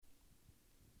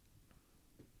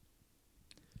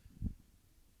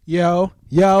Yo,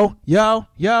 yo, yo,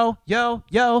 yo, yo,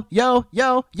 yo, yo,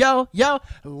 yo, yo, yo.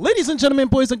 Ladies and gentlemen,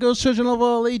 boys and girls, children of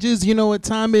all ages, you know what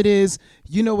time it is.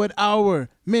 You know what hour,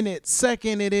 minute,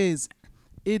 second it is.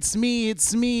 It's me,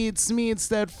 it's me, it's me. It's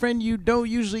that friend you don't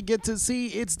usually get to see.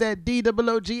 It's that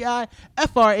DOOGIFRANCHISE,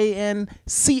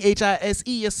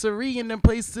 a serene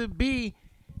place to be.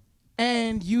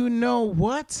 And you know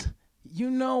what?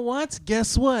 You know what?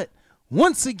 Guess what?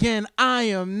 Once again, I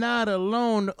am not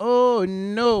alone. Oh,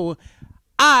 no.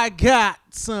 I got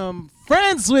some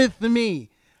friends with me.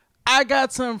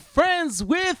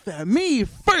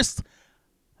 First,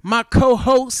 my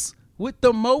co-host with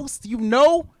the most, you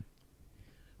know.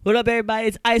 What up, everybody?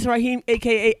 It's Ice Raheem,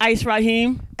 a.k.a. Ice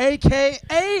Raheem.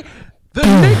 A.K.A. the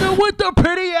nigga with the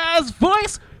pretty-ass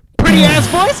voice. Pretty-ass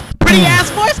voice. Pretty-ass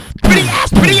voice.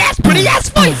 Pretty-ass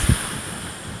voice.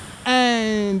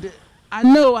 And I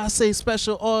know I say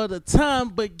special all the time,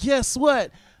 but guess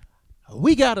what?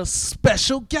 We got a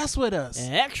special guest with us.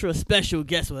 An extra special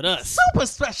guest with us. Super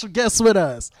special guest with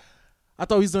us. I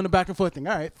thought he was doing the back and forth thing.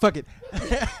 All right, fuck it. We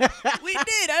did.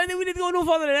 I didn't think we need to go no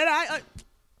farther than that.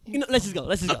 Let's just go.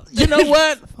 You know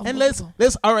what? And let's.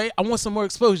 All right, I want some more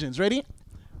explosions. Ready?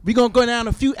 We're going to go down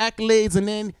a few accolades, and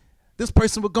then this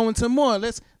person will go into more.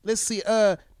 Let's see.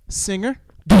 Singer.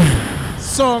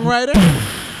 Songwriter.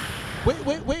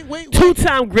 Wait.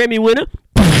 Two-time Grammy winner.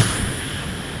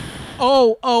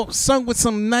 Oh, sung with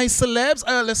some nice celebs.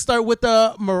 Let's start with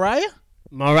Mariah.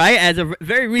 Mariah,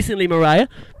 very recently Mariah.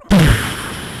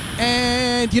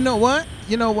 And you know what?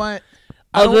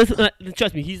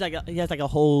 Trust me, he has like a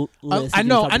whole list. I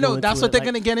know. That's what they're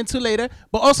gonna get into later.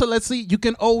 But also, let's see. You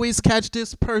can always catch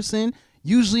this person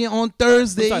usually on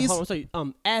Thursdays. I'm sorry.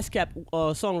 ASCAP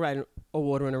Songwriting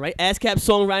Award winner, right? ASCAP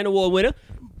Songwriting Award winner.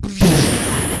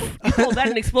 You call that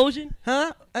an explosion?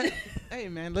 Huh? Hey,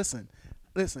 man, listen.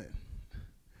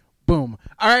 Boom.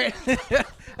 All right.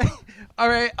 All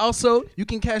right. Also, you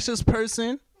can catch this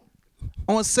person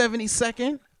on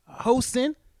 72nd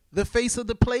hosting The Face of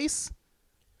the Place.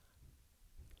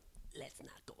 Let's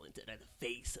not go into the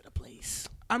face of the place.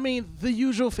 I mean, the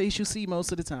usual face you see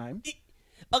most of the time.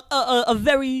 A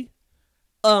very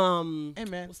hey,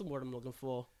 man. What's the word I'm looking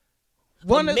for?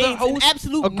 One of the hosts, an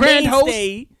absolute a grand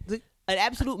mainstay, host. An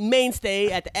absolute mainstay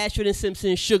at the Ashford and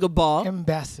Simpson Sugar Bar.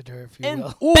 Ambassador, if you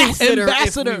will.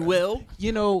 Ambassador, if we will.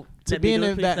 You know, to be an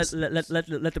ambassador.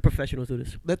 Let the professionals do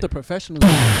this. Let the professionals do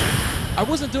this. I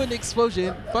wasn't doing the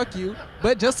explosion. Fuck you.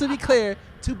 But just to be clear,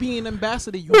 to be an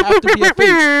ambassador, you have to be a face,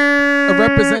 a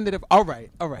representative. All right.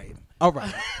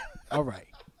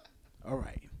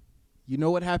 You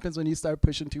know what happens when you start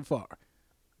pushing too far?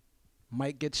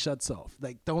 Mic gets shuts off.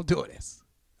 Like, don't do this.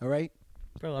 All right?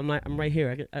 Bro, I'm right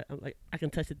here. I can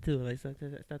touch it too. Like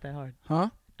it's not that hard. Huh?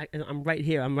 I'm right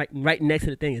here. I'm right next to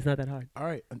the thing. It's not that hard. All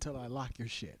right, until I lock your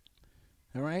shit.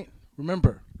 All right?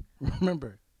 Remember,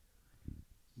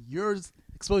 your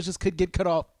exposures could get cut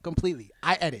off completely.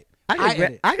 I edit.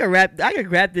 I could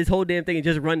grab this whole damn thing and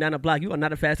just run down the block. You are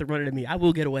not a faster runner than me. I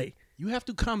will get away. You have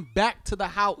to come back to the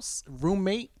house,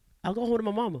 roommate. I'll go home to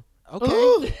my mama.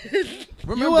 Okay.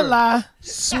 Remember, you a lie.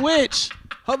 Switch.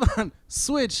 Hold on.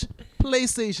 Switch.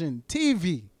 PlayStation.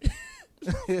 TV.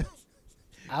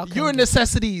 Your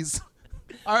necessities.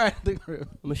 All right. I'm going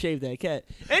to shave that cat.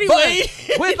 Anyway.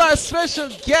 But with our special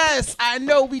guest, I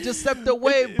know we just stepped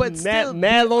away, but still.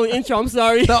 Mad long intro. I'm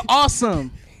sorry. The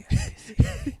awesome.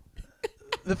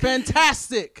 The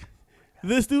fantastic.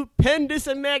 The stupendous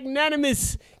and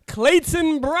magnanimous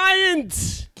Clayton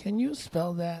Bryant. Can you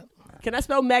spell that? Can I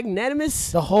spell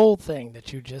magnanimous? The whole thing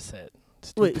that you just said.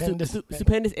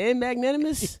 Stupendous and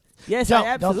magnanimous? Yes, I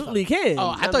absolutely can.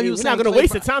 Oh, I thought you were not going to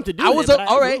waste the time to do it.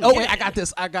 All right. Oh, wait.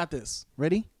 I got this.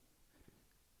 Ready?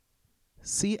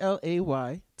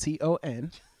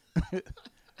 Clayton.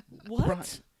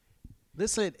 What?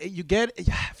 Listen, you get it.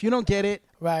 If you don't get it.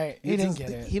 Right. He didn't get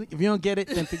it. If you don't get it,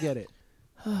 then forget it.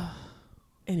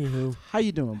 Anywho. How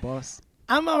you doing, boss?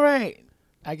 I'm all right,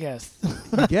 I guess.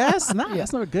 You guess? Nah,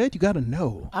 that's not good. You got to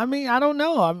know. I mean, I don't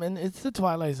know. It's the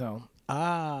Twilight Zone.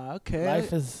 Ah, okay.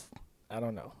 Life is, I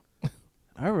don't know.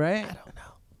 All right. I don't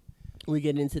know. We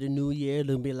get into the new year.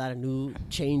 There'll be a lot of new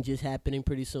changes happening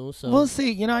pretty soon. So we'll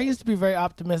see. You know, I used to be very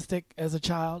optimistic as a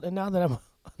child, and now that I'm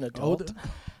an adult,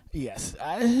 yes,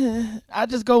 I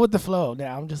just go with the flow.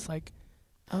 Now I'm just like,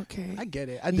 okay, I get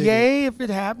it. Yay if it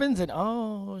happens, and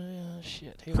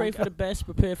shit. Pray for the best,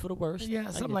 prepare for the worst. Yeah,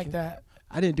 something like that.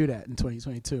 I didn't do that in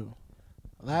 2022.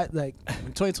 Like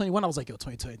in 2021, I was like, yo,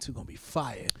 2022 gonna be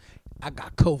fire. I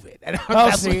got COVID. And Oh,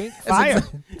 that's see, what-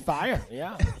 fire,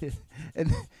 yeah.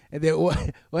 and then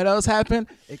what else happened?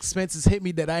 Expenses hit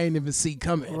me that I ain't even see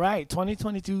coming. Right,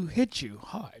 2022 hit you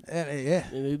hard. Yeah.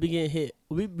 And we been getting hit.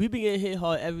 We been getting hit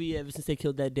hard every year ever since they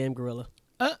killed that damn gorilla.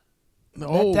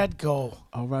 Let that go.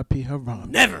 R.I.P.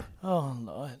 Haram. Never. Oh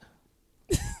Lord.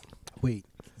 Wait,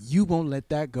 you won't let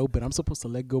that go, but I'm supposed to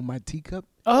let go my teacup?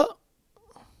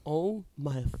 Oh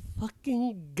my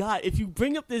fucking God. If you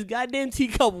bring up this goddamn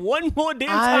teacup one more damn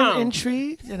I'm time.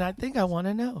 intrigued, and I think I want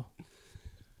to know.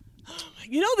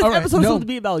 You know this All right, episode's no. supposed to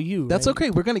be about you. That's right? okay.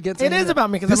 We're gonna get to It is about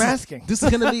me because This I'm is- asking. This is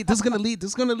gonna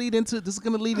lead into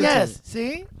Yes. it.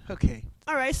 See, Okay.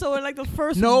 All right, so in like the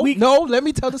first No, week. let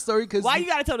me tell the story because Why you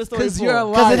gotta tell the story? because you're a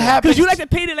because liar. it happened. Because you like to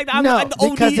paint it like I'm no, like the OD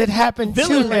because it happened to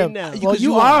villain right him. now. Well, Because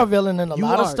you you are are. a villain in a You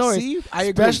lot of are. stories, See? I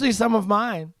agree. especially some of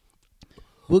mine.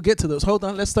 We'll get to those. Hold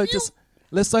on. Let's start this.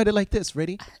 Let's start it like this.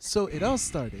 Ready? So it all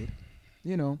started.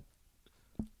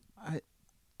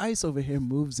 Ice over here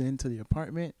moves into the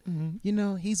apartment.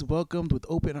 Mm-hmm. He's welcomed with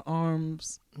open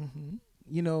arms.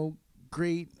 Mm-hmm.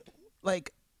 Great.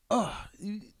 Like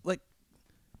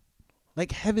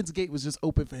Heaven's Gate was just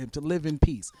open for him to live in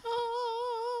peace.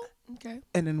 Okay.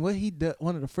 And then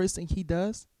one of the first things he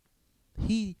does,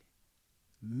 he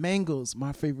mangles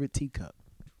my favorite teacup.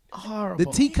 Horrible.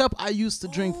 The teacup I used to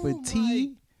drink for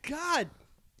tea, God.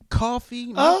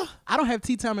 coffee. Uh. I don't have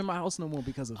tea time in my house no more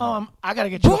because of that. I gotta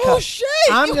get you a cup. Bullshit.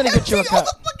 I'm gonna get you a All cup.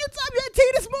 the fucking time you had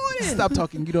tea this morning. Stop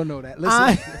talking. You don't know that.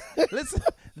 Listen. Listen.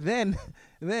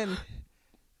 Then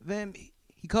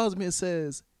he calls me and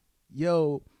says,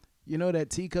 "Yo, you know that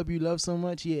teacup you love so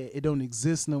much? Yeah, it don't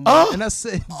exist no more." Oh. And I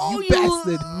said, Oh, "You you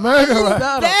bastard, murderer.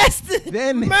 Stop. Bastard.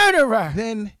 Then Murderer.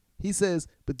 Then he says,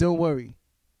 "But don't worry,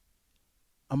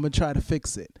 I'm gonna try to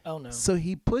fix it." Oh no. So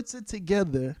he puts it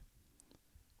together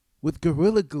with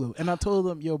Gorilla Glue, and I told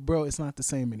him, "Yo, bro, it's not the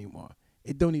same anymore.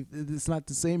 It's not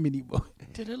the same anymore."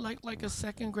 Did it like a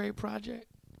second grade project?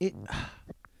 It.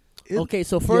 Okay,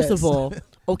 so first Yes.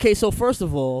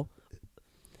 of all,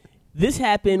 this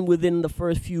happened within the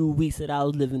first few weeks that I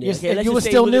was living there. Yes, Okay, let's you just were say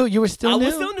still within- new. You were still I new.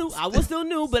 was still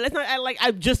new, but let's not act like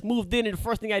I just moved in and the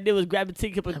first thing I did was grab the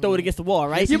teacup and throw it against the wall,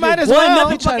 right? You might as One well.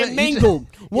 nothing You try to- fucking you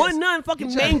mangled. try- One yes. none fucking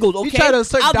You try- mangled, you okay? try to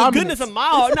assert Out of the dominance. goodness of my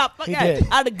heart, not fuck He that. did.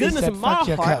 Out of the He goodness said, of my "Fuck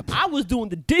your heart, cup." I was doing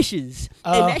the dishes,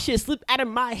 Oh. and that shit slipped out of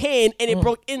my hand and it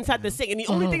broke inside the sink. And the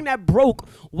only thing that broke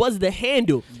was the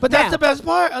handle. But Now, that's the best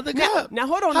part of the now- cup. now,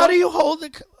 hold on, How no. do you hold the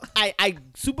cup? I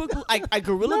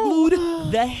gorilla glued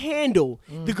the handle.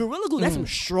 The gorilla glue, that's some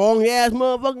strong ass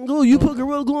motherfucking glue. You put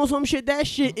gorilla glue on some shit, that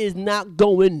shit is not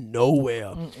going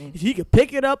nowhere. If you can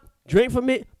pick it up, drink from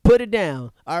it, put it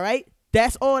down. All right.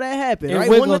 That's all that happened, It right?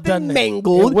 wiggled, One nothing doesn't it?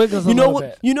 mangled. It wiggles a you know little what?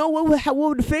 bit. You know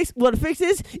what the fix? What the fix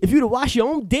is? If you'd have washed your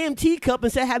own damn teacup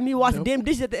and said, "Have me wash Nope. the damn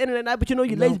dishes at the end of the night," but you know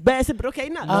you lazy bastard. But okay,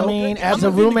 nah. I mean, as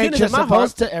a roommate, you're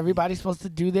supposed to. Everybody's supposed to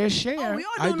do their share. Oh, we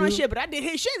all I doing our do. shit, but I did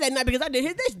his shit that night because I did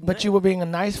his dish. But you were being a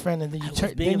nice friend, and then you was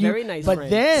turned. being a very nice but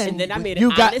friend. then And then I made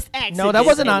you an got, honest accident No, that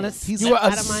wasn't and it honest. slipped You were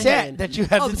out of my upset hand. that you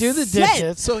had to do the Upset.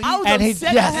 dishes. So he- I was and he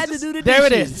upset yes, I had to do the there it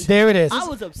dishes. is. There it is. I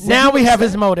was upset. Now we have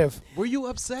his motive. Were you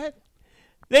upset?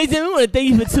 Ladies and gentlemen, we want to thank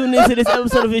you for tuning into this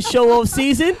episode of his show off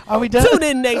season. Are we done? Tune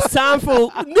in next time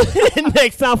for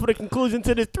the conclusion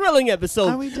to this thrilling episode.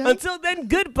 Are we done? Until then,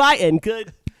 goodbye and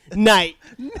good night.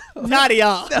 Howdy,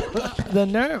 y'all. The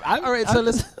nerve. All right. So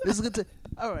let's get to.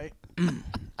 All right. All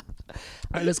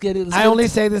right. Let's get it. I only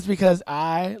say this because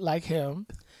I, like him,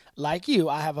 like you,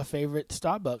 I have a favorite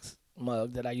Starbucks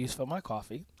mug that I use for my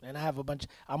coffee, and I have a bunch.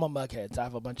 I'm a mug head, so I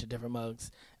have a bunch of different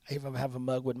mugs. I even have a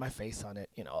mug with my face on it,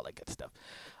 all that good stuff.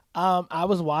 I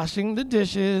was washing the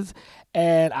dishes,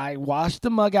 and I washed the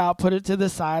mug out, put it to the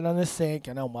side on the sink,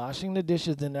 and I'm washing the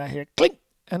dishes, and I hear clink,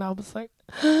 and I was like,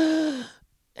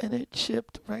 and it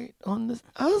chipped right on the.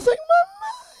 I was like,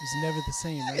 It's never the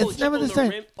same. Right? It's never the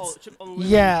same. Chip on the rim.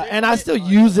 yeah, Rim, and I rim. still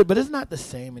use it, but it's not the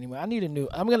same anymore. I need a new.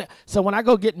 So when I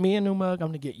go get me a new mug, I'm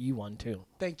gonna get you one too.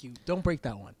 Thank you. Don't break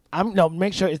that one.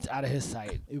 Make sure it's out of his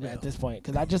sight It will. at this point,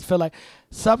 because I just feel like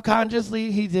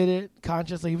subconsciously he did it.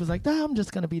 Consciously he was like, "Nah, I'm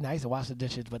just gonna be nice and wash the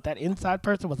dishes," but that inside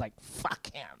person was like,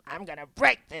 "Fuck him! I'm gonna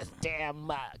break this damn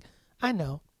mug." I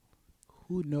know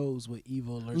Who knows what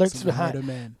evil lurks, Lurks in the heart behind- of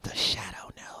man? the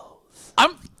shadow knows.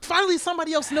 I'm finally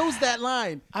somebody else knows that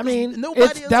line. I mean, Nobody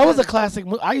else that was has a it. classic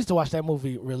movie. I used to watch that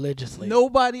movie religiously.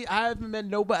 Nobody. I haven't met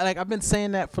nobody. Like I've been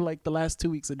saying that for like the last 2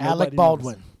 weeks. And Alec nobody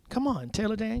Baldwin. knows. Come on,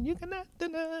 Taylor Dan. You cannot. You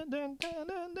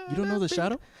You don't know The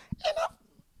Shadow?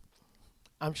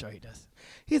 I'm sure he does.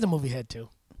 He's a movie head too.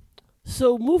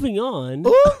 So moving on.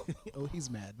 Oh, he's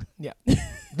mad. Yeah.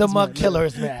 The mug killer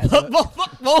is mad. Fuck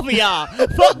both of y'all.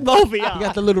 Fuck both of y'all. He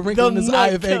got the little wrinkle in his eye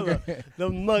of killer. anger. The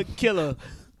mug killer.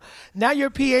 Now you're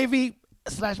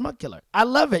PAV/mug killer. I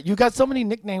love it. You got so many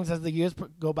nicknames as the years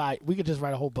go by. We could just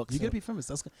write a whole book. You're soon. gonna be famous.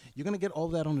 You're gonna get all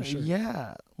that on the shirt.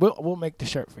 Yeah. We'll make the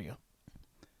shirt for you.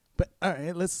 But all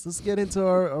right, let's get into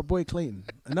our boy Clayton.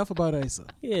 Enough about Isa.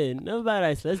 Yeah, enough about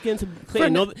ice. Let's get into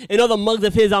Clayton. And all the mugs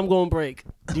of his I'm going to break.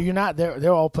 Do you not?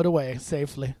 They're all put away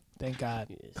safely. Thank God.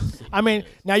 I mean,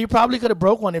 now you probably could have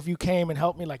broke one if you came and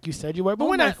helped me like you said you were. But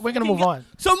we're not. We're gonna move on.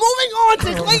 So moving on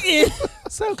to Clayton.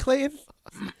 So Clayton,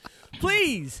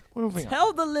 Please Moving on.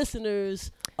 tell the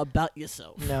listeners about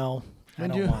yourself. No, I When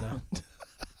don't you- want to.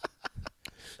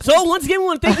 So once again, we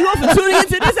want to thank you all for tuning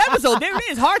into this episode. There it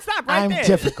is. Hard stop right I'm there.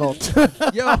 difficult.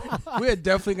 yo, we're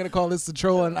definitely gonna call this the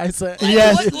troll on Isa.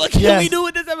 Yes. What can yes. we do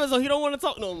with this episode? He don't want to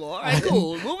talk no more. All right,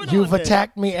 cool. Moving on. You've then.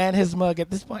 attacked me and his mug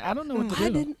at this point. I don't know what to do. I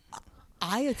didn't.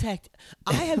 I attacked.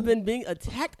 I have been being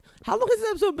attacked. How long has this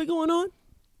episode been going on?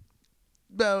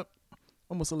 About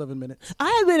almost 11 minutes. I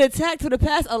have been attacked for the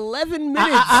past 11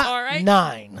 minutes. All right.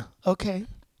 9. Okay.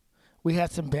 We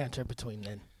had some banter between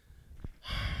then.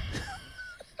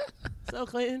 So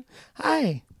Clayton,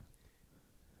 Hi.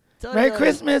 tell Merry the-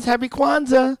 Christmas. Happy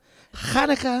Kwanzaa.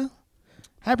 Hanukkah.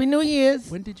 Happy New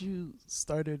Year's. When did you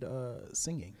started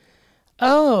singing?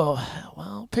 Oh,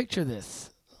 well, picture this.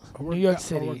 New York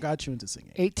City. What got you into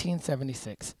singing?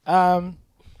 1876.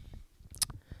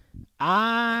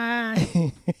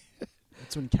 I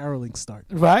That's when caroling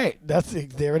started. right. That's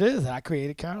it. There it is. I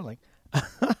created caroling.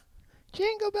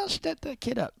 Jingle bells, shut that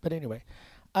kid up. But anyway,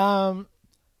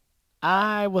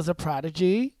 I was a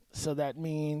prodigy, so that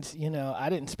means I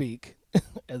didn't speak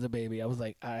as a baby. I was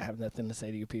like, I have nothing to say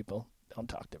to you people. Don't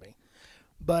talk to me.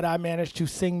 But I managed to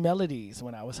sing melodies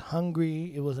when I was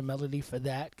hungry. It was a melody for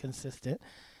that, consistent.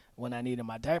 When I needed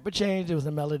my diaper changed, it was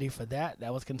a melody for that.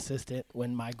 That was consistent.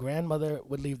 When my grandmother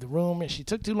would leave the room and she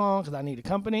took too long because I needed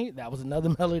company, that was another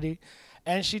melody.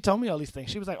 And she told me all these things.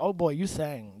 She was like, oh, boy, you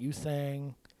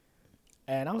sang.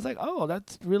 And I was like, oh,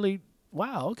 that's really,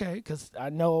 wow, okay. Because I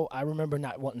remember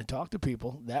not wanting to talk to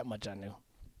people. That much I knew.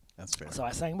 That's fair. So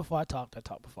I sang before I talked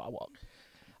before I walked.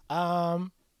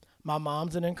 My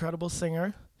mom's an incredible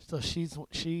singer. So she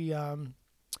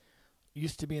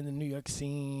used to be in the New York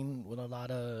scene with a lot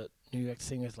of New York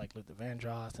singers like Luther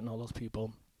Vandross and all those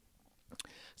people.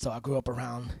 So I grew up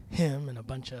around him and a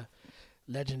bunch of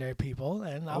legendary people.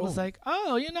 And I was like,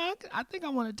 oh, I think I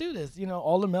want to do this.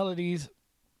 All the melodies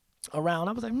around.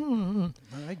 I was like,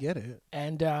 I get it.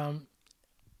 And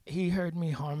he heard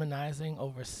me harmonizing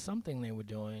over something they were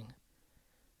doing.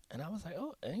 And I was like,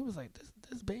 oh, and he was like,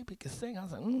 this baby can sing. I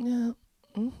was like, yeah,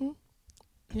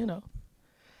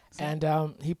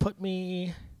 And he put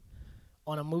me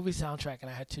on a movie soundtrack, and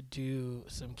I had to do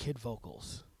some kid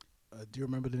vocals. Do you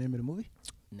remember the name of the movie?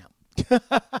 No.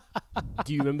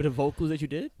 Do you remember the vocals that you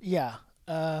did? Yeah.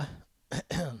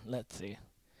 Let's see.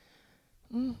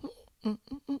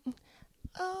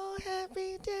 Oh,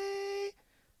 happy day.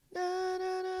 Na,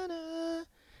 na, na, na.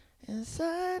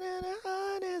 Inside of the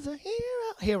heart is a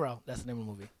hero. Hero. That's the name of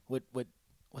the movie. With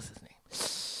what's his name?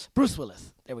 Bruce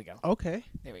Willis. There we go. Okay.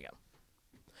 There we go.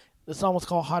 The song was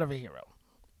called Heart of a Hero.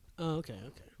 Oh, okay.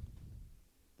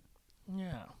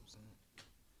 Yeah.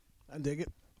 I dig it.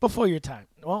 Before your time.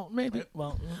 Well, maybe.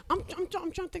 Well, I'm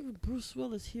trying to think of Bruce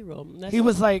Willis' hero. he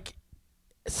was like,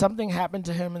 something happened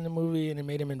to him in the movie and it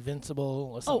made him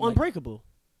invincible or something. Unbreakable.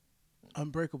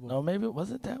 Unbreakable. No, maybe it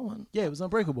wasn't that one. Yeah, it was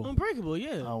Unbreakable. Unbreakable,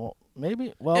 yeah. Oh, well,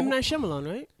 maybe. Well, M. Night Shyamalan,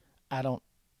 right? I don't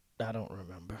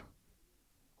remember.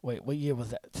 Wait, what year was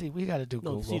that? See, we got to do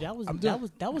No, Google. see that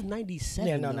was 97.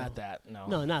 Yeah, no, though. not that. No,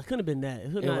 No, it couldn't have been that.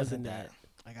 It could it not have wasn't been that.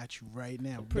 I got you right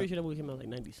now. I'm pretty sure that movie came out like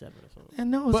 97 or something. And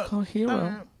no, it's But, called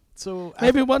Hero. So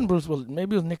Maybe it wasn't Bruce Willis.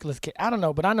 Maybe it was Nicolas Cage. I don't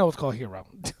know, but I know it's called Hero.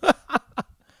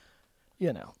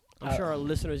 I'm sure our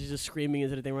listeners are just screaming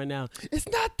into the thing right now. It's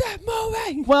not that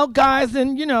movie. Well, guys,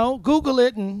 then, Google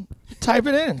it and type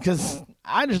it in because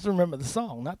I just remember the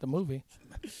song, not the movie.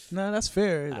 no, that's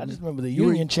fair. I just remember the You were-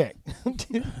 union check.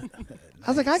 I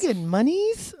was like, I get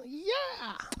monies?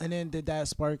 Yeah. And then did that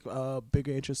spark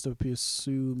bigger interest to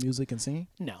pursue music and singing?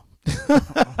 No.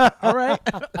 All right.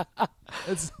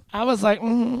 I was like,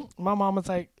 my mom was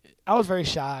like, I was very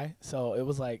shy. So it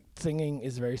was like singing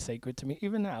is very sacred to me.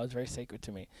 Even now, it's very sacred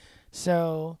to me.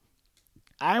 So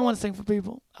I didn't want to sing for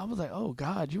people. I was like, oh,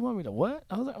 God, you want me to what?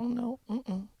 I was like, oh, no,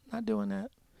 not doing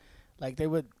that. Like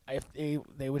if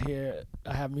they would hear,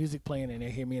 I have music playing and they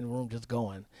hear me in the room just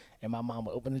going. And my mom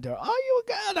would open the door. Oh, you a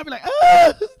God. I'd be like,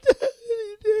 oh,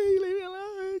 leave me alone.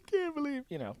 I can't believe,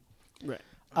 Right.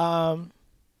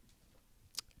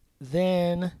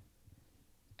 then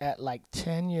at like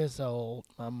 10 years old,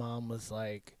 my mom was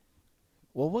like,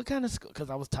 well, what kind of school? Because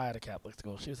I was tired of Catholic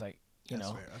school. She was like, you That's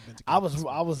know, fair. I've been to I Catholic was school.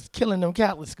 I was killing them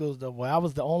Catholic schools though. Boy, I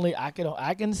was the only I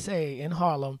can say in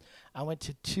Harlem, I went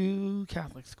to 2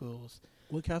 Catholic schools,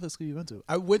 What Catholic school you went to?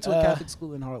 I went to a Catholic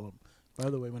school in Harlem. By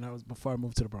the way, before I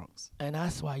moved to the Bronx. and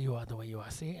that's why you are the way you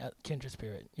are. See, kindred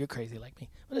spirit. You're crazy like me,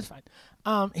 but it's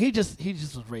fine. He just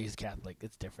was raised Catholic.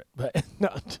 It's different, but no,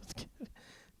 I'm just kidding.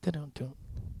 Dun-dun-dun.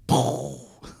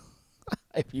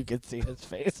 If you could see his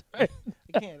face, right?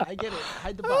 I can't. I get it.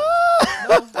 Hide the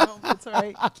box. No, it's all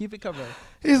right. Keep it covered.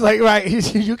 He's like, right,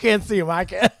 you can't see him. I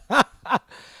can.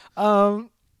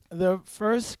 The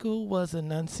first school was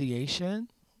Annunciation,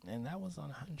 and that was on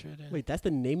 100. Wait, that's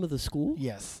the name of the school?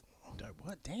 Yes.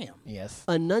 What? Damn. Yes.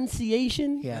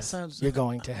 Annunciation? Yes. sounds- You're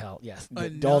going to hell. Yes.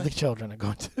 Annun- All the children are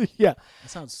going to. Yeah. That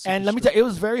sounds. Super And let me strict. tell you, it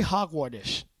was very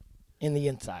Hogwartish in the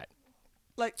inside.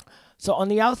 Like, So on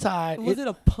the outside, was it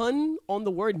a pun on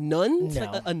the word nun? It's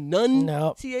like No. a nun?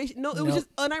 No. No, it was No.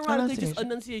 just unironically just Annunciation.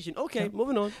 enunciation. Okay, No.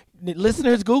 moving on. the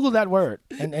listeners Google that word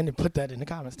and put that in the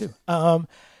comments too.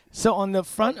 So on the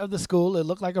front of the school, it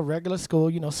looked like a regular school,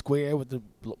 square with the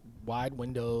wide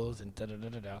windows and da da da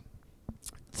da da.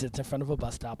 Sits in front of a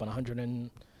bus stop on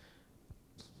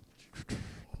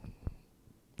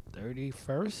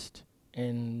 131st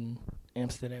in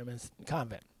Amsterdam's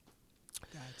convent.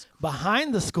 That's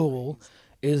Behind the school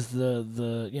is the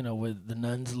where the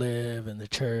nuns live and the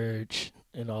church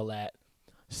and all that.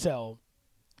 So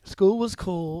school was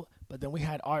cool, but then we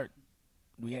had art.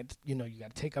 We had you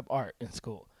got to take up art in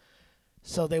school.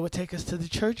 So they would take us to the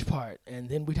church part, and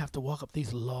then we'd have to walk up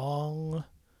these long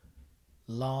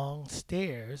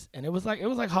stairs, and it was like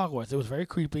Hogwarts. It was very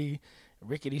creepy,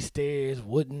 rickety stairs,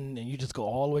 wooden, and you just go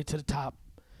all the way to the top.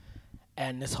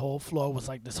 And this whole floor was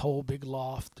like this whole big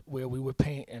loft where we would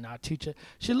paint. And our teacher,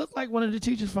 she looked like one of the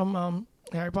teachers from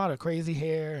Harry Potter, crazy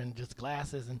hair and just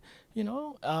glasses, and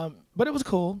but it was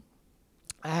cool.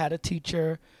 I had a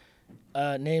teacher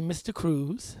named Mr.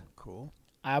 Cruz. cool.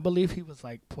 I believe he was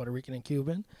like Puerto Rican and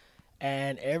Cuban.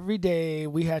 And every day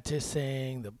we had to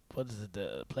sing the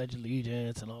Pledge of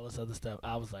Allegiance and all this other stuff.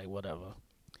 I was like, whatever.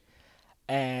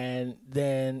 And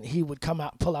then he would come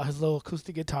out, pull out his little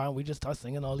acoustic guitar, and we just start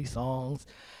singing all these songs.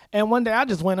 And one day I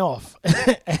just went off.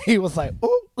 And he was like,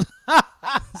 ooh.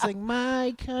 It's like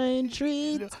my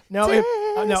country. No,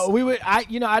 we would. I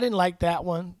didn't like that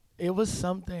one. It was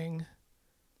something.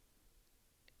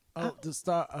 Oh, the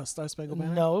Star Spangled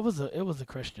Banner. No, it was a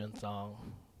Christian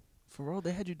song. For real,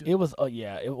 they had you do. It was. Oh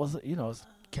yeah, it was. It's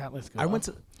Catholic school. I went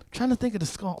to. Trying to think of the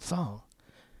song.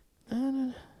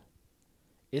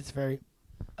 It's very.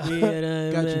 We had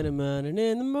a man in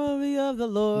the movie of the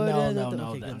Lord. No, and no, the- no,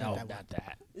 okay, that, good, no, that not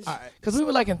that. All right. Because we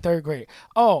were like in 3rd grade.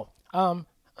 Oh,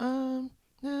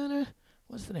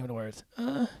 what's the name of the words?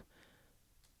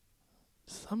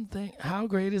 Something. How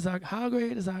great is our God? How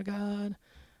great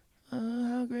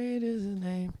is His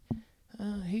name?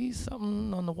 He's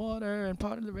something on the water and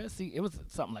part of the Red Sea. It was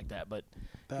something like that, but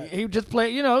he would just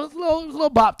play. It was a little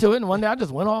bop to it. And one day I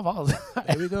just went off.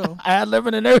 There we go. I had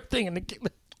living and everything, and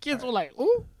the kids were like,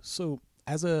 "Ooh, So,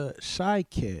 as a shy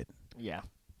kid, yeah."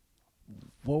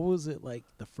 what was it like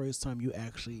the first time you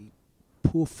actually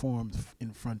performed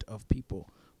in front of people?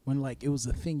 When like it was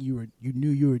a thing you knew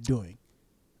you were doing.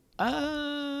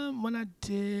 When I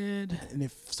did, And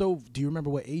if so, do you remember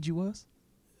what age you was?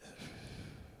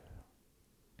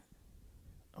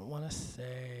 I want to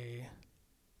say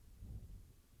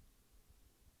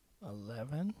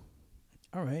 11.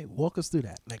 All right, walk us through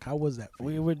that. Like, how was that for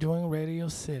We you? were doing Radio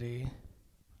City.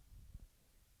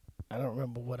 I don't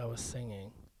remember what I was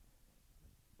singing,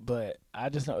 but I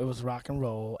just know it was rock and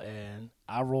roll, and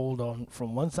I rolled on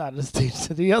from one side of the stage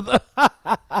to the other.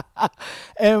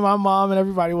 And my mom and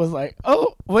everybody was like,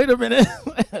 "Oh, wait a minute!"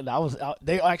 And I was out.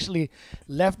 They actually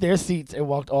left their seats and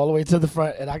walked all the way to the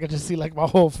front, and I could just see like my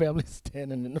whole family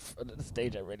standing in the front of the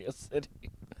stage at Radio City.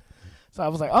 So I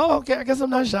was like, "Oh, okay. I guess I'm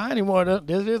not shy anymore.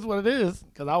 This is what it is."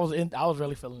 Because I was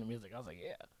really feeling the music. I was like,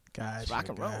 "Yeah, Gotcha, it's rock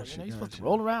and roll. gotcha, You're supposed to gotcha.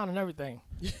 roll around and everything."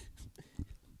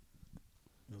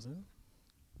 Was it?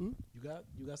 Hmm? You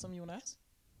got something you want to ask?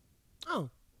 Oh.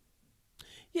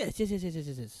 Yes.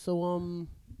 So,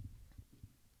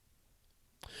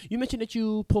 you mentioned that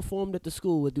you performed at the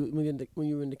school when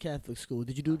you were in the Catholic school.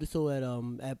 Did you do this so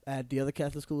at the other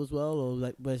Catholic school as well, or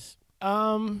like was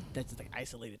that's just like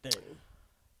isolated thing?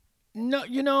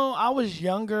 No, I was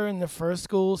younger in the first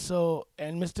school,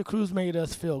 and Mr. Cruz made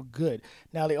us feel good.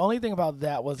 Now, the only thing about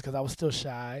that was because I was still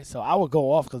shy, so I would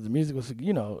go off because the music was,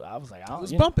 I was like, It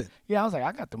was bumping. Yeah, I was like,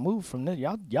 I got to move from this.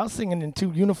 Y'all singing in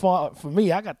too uniform. For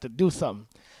me, I got to do something.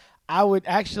 I would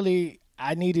actually,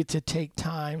 I needed to take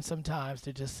time sometimes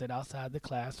to just sit outside the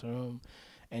classroom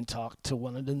and talk to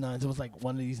one of the nuns. It was like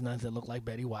one of these nuns that looked like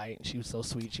Betty White. And she was so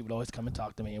sweet. She would always come and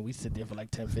talk to me, and we'd sit there for like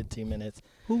 10, 15 minutes.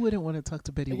 Who wouldn't want to talk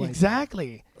to Betty White?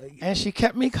 Exactly. And she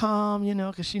kept me calm, you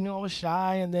know, because she knew I was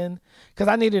shy. And then, because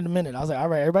I needed a minute, I was like, all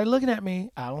right, everybody looking at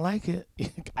me. I don't like it.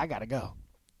 I got to go.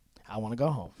 I want to go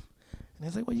home.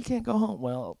 And they like, well, you can't go home.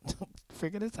 Well,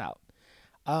 figure this out.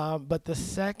 But the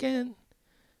second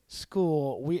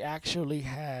school, we actually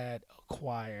had a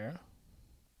choir.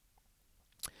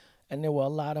 And there were a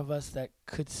lot of us that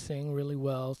could sing really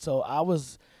well. So I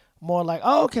was more like,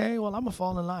 oh, okay, well, I'm going to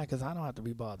fall in line because I don't have to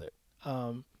be bothered.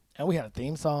 And we had a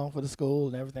theme song for the school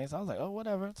and everything. So I was like, oh,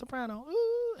 whatever, soprano,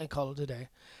 ooh, and call it a day.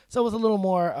 So it was a little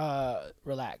more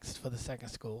relaxed for the second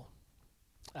school,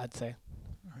 I'd say.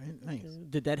 All right, nice.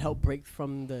 Did that help break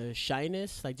from the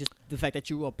shyness? Like just the fact that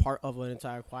you were a part of an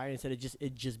entire choir instead of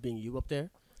just being you up there?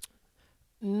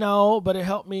 No, but it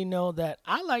helped me know that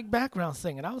I like background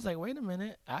singing. I was like, wait a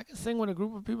minute, I can sing with a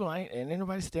group of people. And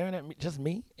anybody staring at me, just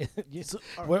me.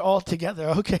 We're all together,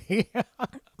 okay.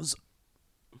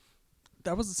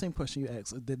 That was the same question you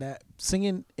asked. Did that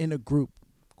singing in a group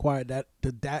choir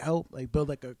did that help? Like build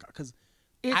like a because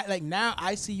now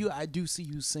I see you. I do see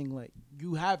you sing. Like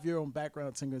you have your own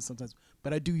background singers sometimes,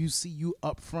 but I do see you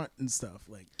up front and stuff.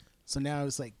 Like so now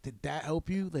it's like, did that help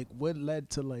you? Like what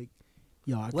led to like?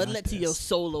 What led to your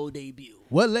solo debut?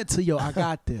 What led to I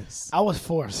got this? I was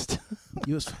forced.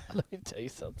 You was, Let me tell you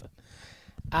something.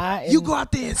 You go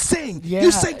out there and sing. Yeah,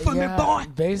 you sing for me, boy.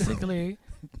 Basically,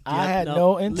 I had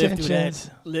no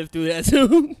intentions. Live through that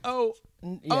too. Oh,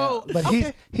 yeah, but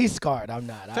okay. he's scarred. I'm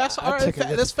not. Fast, I took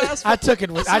it. let's fast. I took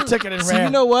it. I took it and So ran. you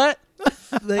know what?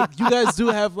 Like you guys do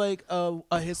have like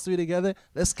a history together.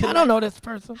 Let's. I don't know this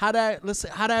person. How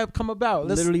that come about?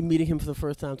 Literally meeting him for the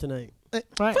first time tonight.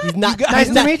 Right. He's not. Nice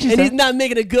to meet you, and sir. he's not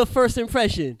making a good first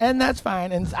impression. And that's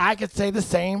fine. And I could say the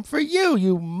same for you.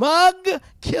 You mug,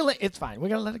 kill it. It's fine. We're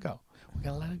gonna let it go.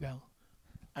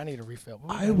 I need a refill.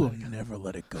 I will never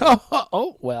let it go.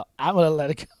 Oh well, I'm gonna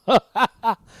let it go.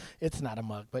 It's not a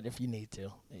mug, but if you need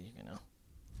to, you know.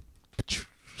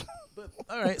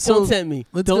 All right, so Don't tempt me.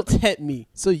 Don't tempt me.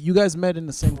 So you guys met in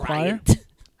the same choir?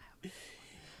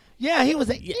 Yeah, he was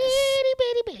a Yes. itty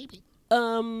bitty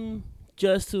baby.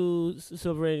 Just to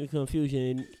separate the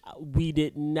confusion, we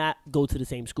did not go to the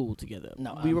same school together.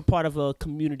 No, we were part of a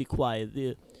community choir,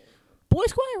 the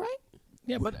boys' choir, right?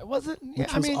 Yeah, but it wasn't. Yeah,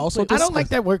 Which I was mean, also I don't like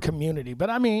that word community, but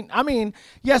I mean,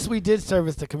 yes, we did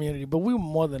service the community, but we were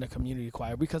more than a community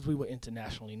choir because we were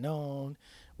internationally known.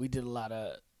 We did a lot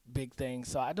of big things,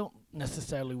 so I don't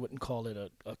necessarily wouldn't call it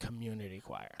a community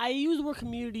choir. I use the word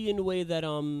community in the way that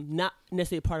not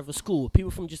necessarily part of a school.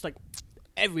 People from just like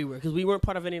everywhere, because we weren't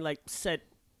part of any like set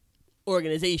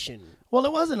organization. Well,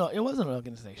 it wasn't an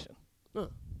organization. Huh.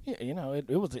 Yeah, you know, it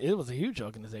was a huge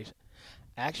organization.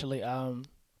 Actually,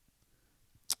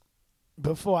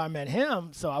 before I met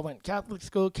him, so I went Catholic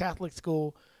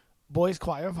school, Boys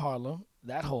Choir of Harlem,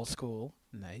 that whole school.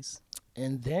 Nice.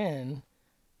 And then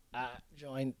I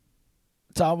joined,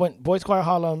 so I went Boys Choir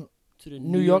Harlem, To the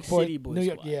New York City Boys New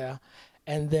York, Choir. yeah.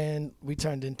 And then we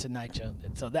turned into NYCHA.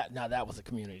 And so that was a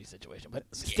community situation, but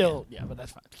still, yeah, but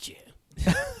that's fine.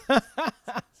 Yeah.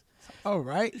 All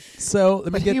right. So let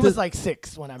me But get he this. was like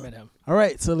 6 when I met him. All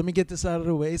right. So let me get this out of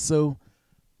the way. So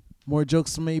more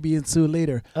jokes maybe ensue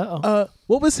later. Uh-oh.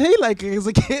 What was he like as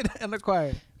a kid in the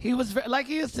choir? He was like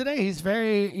he is today. He's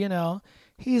very, you know,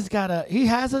 he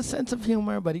has a sense of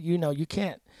humor, but you know, you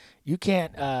can't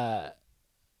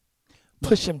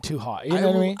push him too hard. You know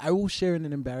what I mean? I will share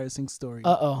an embarrassing story.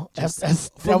 Uh-oh. Just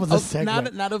That was a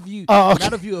segment. Not of you. Oh, okay.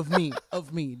 Not of you.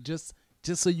 Of me. Just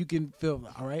so you can feel.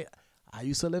 All right. I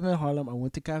used to live in Harlem. I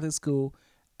went to Catholic school.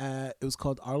 It was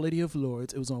called Our Lady of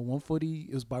Lourdes. It was on 140.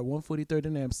 It was by 143rd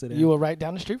in Amsterdam. You were right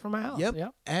down the street from my house. Yep.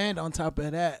 Yep. And on top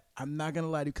of that, I'm not gonna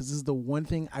lie to you because this is the one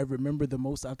thing I remember the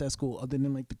most out that school, other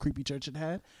than like the creepy church it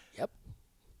had. Yep.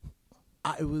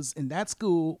 It was in that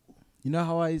school. You know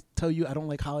how I tell you I don't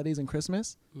like holidays and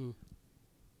Christmas? Mm.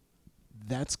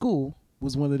 That school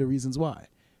was one of the reasons why.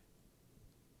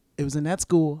 It was in that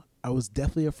school I was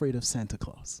deathly afraid of Santa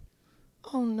Claus.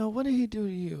 Oh no! What did he do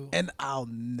to you? And I'll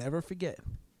never forget.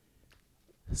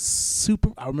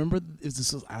 I'll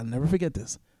never forget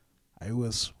this. I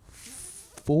was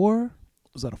 4.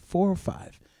 Was that a 4 or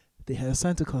 5? They had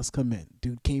Santa Claus come in.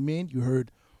 Dude came in. You heard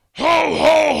ho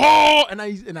ho ho, and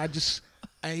I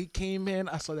came in.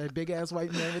 I saw that big ass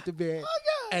white man with the beard,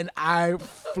 and I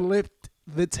flipped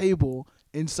the table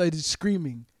and started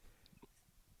screaming.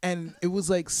 And it was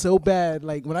like so bad.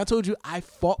 Like when I told you I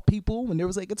fought people when they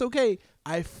was like, it's okay.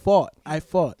 I fought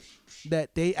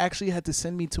that they actually had to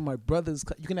send me to my brother's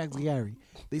you can ask Gary.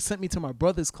 They sent me to my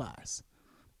brother's class.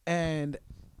 And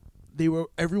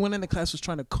everyone in the class was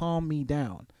trying to calm me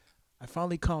down. I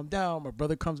finally calmed down. My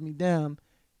brother calms me down.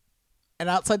 And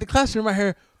outside the classroom I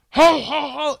heard, ho, ho,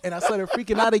 ho. And I started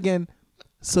freaking out again.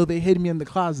 So they hid me in the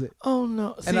closet. Oh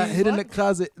no. And I hid in the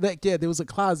closet. There was a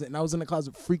closet and I was in the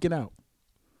closet freaking out.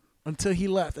 Until he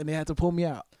left and they had to pull me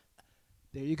out.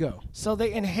 There you go. So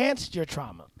they enhanced your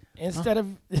trauma instead of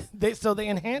they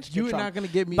enhanced your You're trauma. not gonna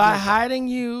get me by that. hiding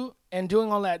you and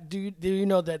doing all that. Do you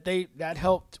know that that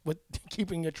helped with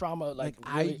keeping your trauma Like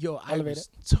really I elevated? was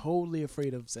totally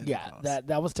afraid of Santa Yeah, Claus.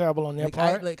 that was terrible on their like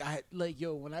part.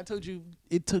 when I told you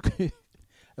it took if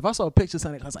I saw a picture of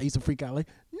Santa Claus, I used to freak out like,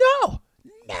 no.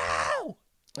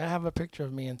 I have a picture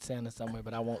of me and Santa somewhere,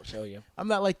 but I won't show you. I'm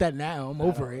not like that now. I'm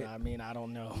over it. I mean, I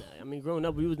don't know. I mean, growing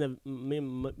up, we was never me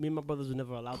and my brothers were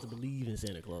never allowed to believe in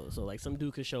Santa Claus. So like, some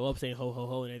dude could show up saying ho ho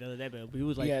ho and that, but we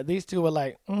was like, Yeah, these two were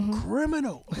like,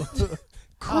 Criminal.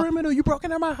 Criminal, you broke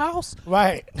into my house.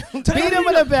 right. Beat me him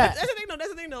with a bat. That's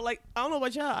the thing though. Like, I don't know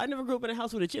about y'all. I never grew up in a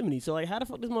house with a chimney. So like, how the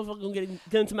fuck this motherfucker gonna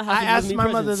get into my house? I and asked give me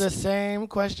my mother the presents? same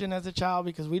question as a child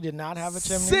because we did not have a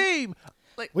chimney. Same.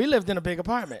 We lived in a big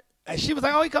apartment. And she was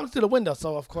like, oh, he comes through the window.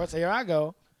 So, of course, here I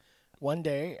go. One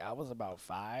day, I was about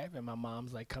 5, and my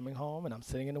mom's, like, coming home, and I'm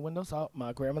sitting in the window. So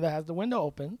my grandmother has the window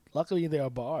open. Luckily, there are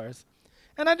bars.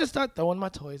 And I just start throwing my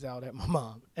toys out at my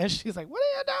mom. And she's like, what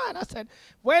are you doing? I said,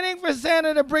 waiting for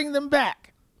Santa to bring them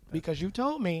back. Because you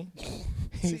told me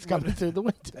he's coming through the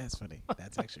window. That's funny.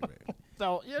 That's actually right.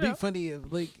 So, you It'd be know. funny if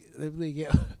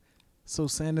so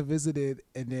Santa visited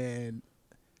and then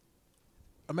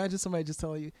imagine somebody just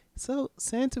telling you, so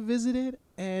Santa visited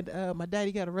and my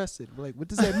daddy got arrested. We're like, what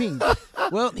does that mean?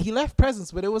 Well, he left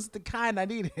presents, but it wasn't the kind I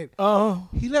needed. Oh.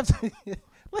 He left like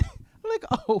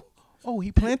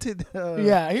he planted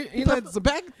Yeah. he planted some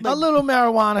back A little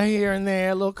marijuana here and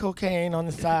there, a little cocaine on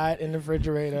the side in the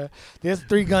refrigerator. There's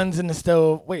 3 guns in the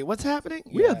stove. Wait, what's happening?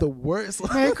 we are the worst.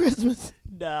 Merry Christmas.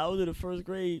 Nah, I was in the first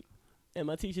grade, and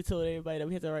my teacher told everybody that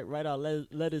we had to write our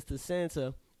letters to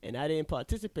Santa, and I didn't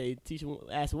participate. Teacher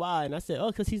asked why, and I said,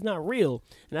 because he's not real.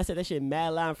 And I said that shit mad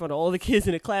loud in front of all the kids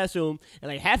in the classroom,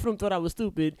 and like half of them thought I was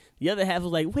stupid. The other half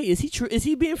was like, wait, is he true? Is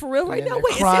he being for real right And now? they're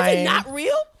Wait, crying. is Santa not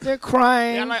real? They're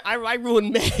crying. And I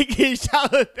ruined Megan's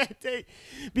childhood that day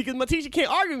because my teacher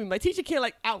can't argue with me. My teacher can't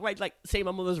like outright like say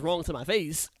my mother's wrong to my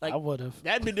face. Like I would have.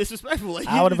 that'd been disrespectful. Like,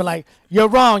 I would have been like, "You're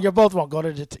wrong. You're both wrong. Go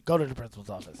to the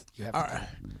principal's office." You have All to. right.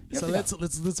 You So have to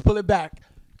let's pull it back.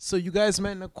 So you guys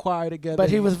met in a choir together. But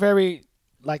he was very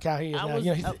like how he is I now. was-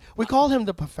 You know, we call him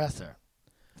the professor.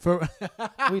 for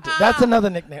We did. That's another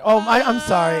nickname. Oh, I'm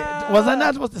sorry. Was I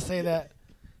not supposed to say that?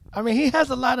 I mean, he has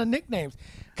a lot of nicknames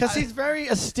because he's very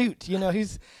astute. You know, he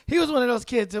was one of those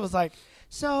kids that was like,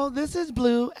 so this is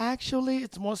blue. Actually,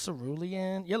 it's more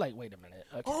cerulean. You're like, wait a minute.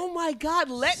 Okay. oh my God,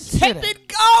 let Sit Tepid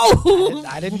go.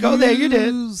 I didn't go there. You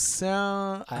did.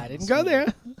 Sound. I didn't go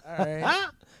there. All right.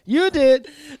 You did.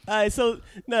 All right, so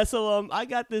I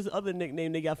got this other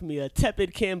nickname they got for me,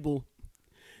 Tepid Campbell.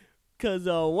 Cause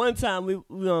one time what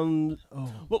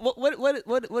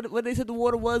they said the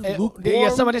water was lukewarm. Yeah,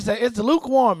 somebody said it's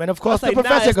lukewarm, and of course the like, nah,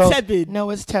 professor it's goes, tepid. "No,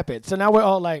 it's tepid." So now we're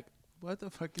all like, What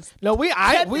the fuck is? "No, we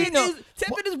Tepid know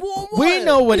Tepid is warm water. we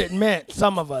know what it meant."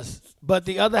 Some of us, but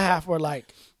the other half were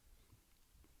like,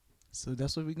 So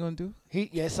that's what we gonna do?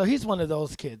 So he's one of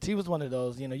those kids. He was one of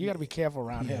those. You know, you got to be careful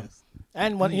around him.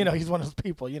 And he's one of those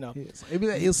people. You know, Yes. Maybe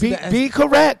that he'll see be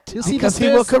correct You'll see because the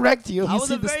he will stairs. correct you. I was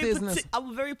see a the very stairs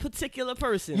I'm a very particular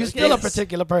person. You're okay? still a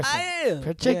particular person. I am.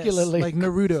 Particularly like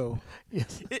Naruto,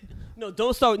 Yes. No,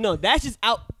 don't start. No, that's just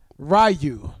out.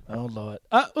 Ryu. Oh Lord.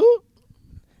 Ooh.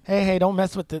 Hey, don't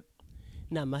mess with it.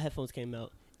 Nah, my headphones came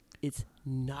out. It's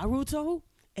Naruto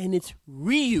and it's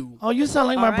Ryu. Oh, you sound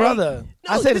like my All right. brother.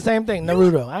 No, I say the this- same thing.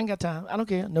 Naruto. I ain't got time. I don't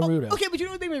care. Naruto. Okay, but you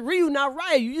know the thing with Ryu, not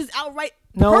Ryu. You just outright.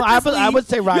 No, I would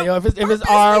say purposely- Ryo. If it's purposely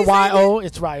R-Y-O, saying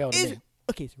it's Ryo to It's, me.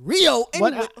 okay, it's Rio.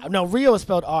 Anyway. No, Rio is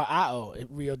spelled R-I-O.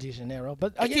 Rio de Janeiro.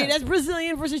 But Okay, again, that's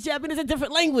Brazilian versus Japanese, a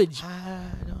different language. I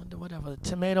don't know, whatever.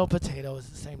 Tomato, potato is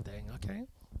the same thing, okay?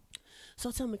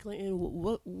 So tell me, Clayton,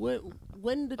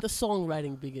 when did the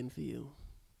songwriting begin for you?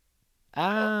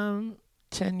 I'm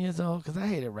 10 years old because I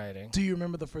hated writing. Do you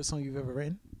remember the first song you've ever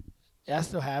written? I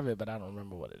still have it, but I don't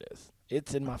remember what it is.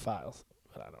 It's in my files,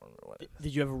 but I don't remember what it is.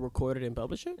 Did you ever record it and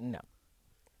publish it? No.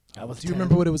 I was Do you 10.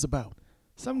 remember what it was about?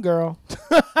 Some girl.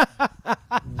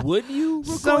 Would you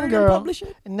Some record it and girl. publish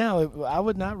it? No, I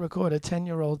would not record a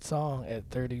 10-year-old song at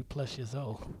 30 plus years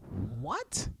old.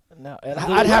 What? No,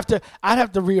 I'd have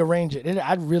to rearrange it.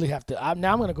 I'd really have to.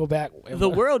 Now I'm gonna go back. The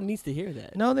world needs to hear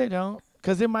that. No, they don't,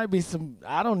 because it might be some.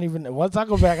 I don't even. Once I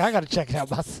go back, I gotta check it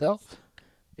out myself.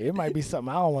 It might be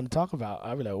something I don't want to talk about.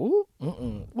 I'll be like, ooh,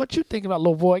 what you thinking about,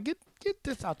 little boy? Get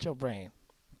this out your brain.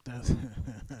 That's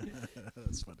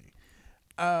funny.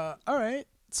 All right.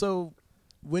 So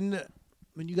when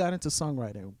you got into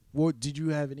songwriting, what did you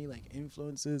have any like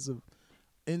influences?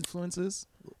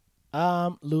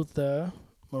 Luther,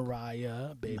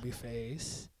 Mariah,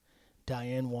 Babyface,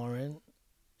 Diane Warren,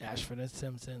 Ashford and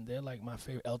Simpson. They're like my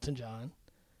favorite. Elton John.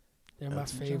 They're my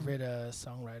Elton John. favorite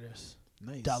songwriters.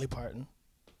 Nice. Dolly Parton.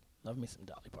 Love me some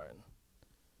Dolly Parton.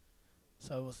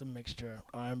 So it was a mixture.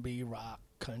 R&B, rock,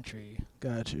 country.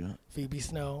 Got you. Phoebe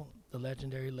Snow, the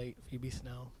legendary late Phoebe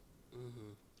Snow.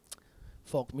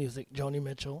 Folk music, Joni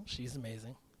Mitchell. She's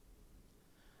amazing.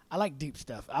 I like deep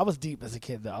stuff. I was deep as a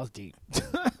kid, though. I was deep.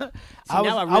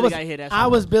 Now I really gotta hear that song. I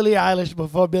was Billie Eilish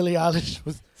before Billie Eilish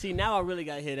was. See, now I really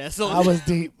gotta hear that song. I was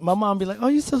deep. My mom be like, "Oh,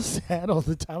 you're so sad all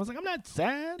the time." I was like, "I'm not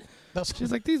sad."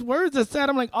 She's like, "These words are sad."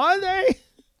 I'm like, "Are they?"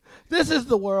 This is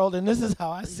the world, and this is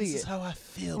how I see This it. is how I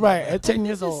feel. Right, Mother. at 10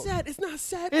 years It's old. sad. It's not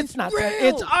sad. It's not real. sad.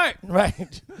 It's art.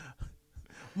 Right.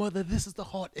 Mother, this is the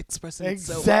heart expressing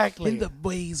itself Exactly. in the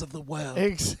ways of the world.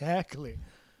 Exactly.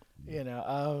 You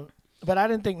know, but I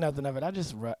didn't think nothing of it.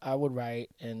 I would write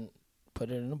and put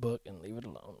it in a book and leave it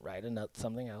alone. Write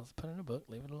something else, put it in a book,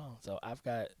 leave it alone. So I've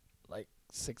got like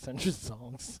 600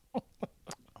 songs. Oh,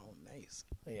 nice.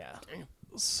 Yeah.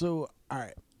 So, all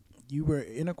right, you were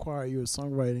in a choir, you were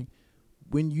songwriting.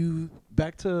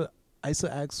 Back to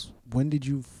Isa asks, when did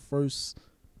you first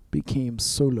became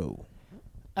solo?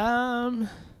 I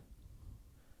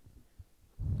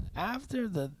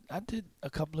did a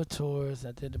couple of tours.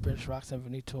 I did the British Rock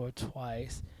Symphony tour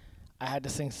twice. I had to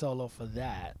sing solo for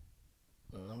that.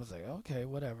 And I was like, okay,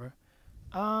 whatever.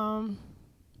 I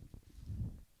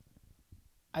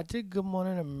did Good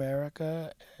Morning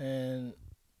America, and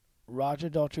Roger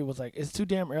Daltrey was like, it's too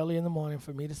damn early in the morning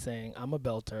for me to sing. I'm a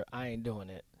belter. I ain't doing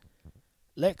it.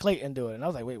 Let Clayton do it. And I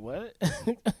was like, wait, what?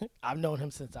 I've known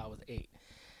him since I was 8.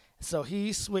 So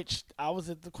he switched. I was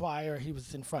at the choir. He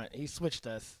was in front. He switched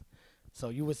us. So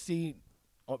you would see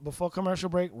before commercial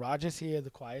break, Roger's here, the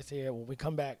choir's here. When we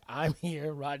come back, I'm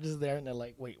here, Roger's there. And they're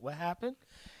like, wait, what happened?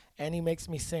 And he makes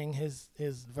me sing his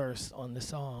verse on the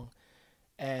song.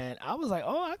 And I was like,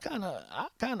 oh, I kind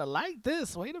of like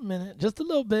this. Wait a minute. Just a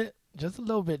little bit. Just a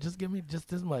little bit. Just give me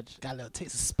just as much. Got a little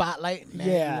taste of spotlight.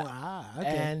 Yeah. Okay.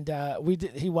 And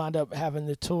he wound up having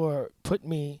the tour put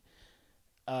me,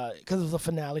 because it was a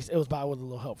finale. It was by with a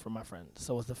little help from my friend.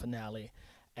 So it was the finale.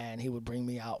 And he would bring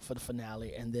me out for the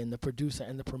finale. And then the producer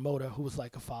and the promoter, who was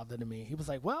like a father to me, he was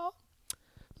like, well,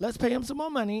 let's pay him some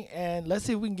more money and let's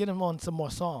see if we can get him on some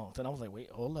more songs. And I was like, wait,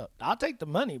 hold up. I'll take the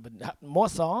money, but not more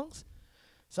songs?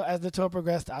 So as the tour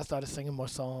progressed, I started singing more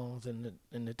songs in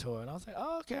the tour. And I was like,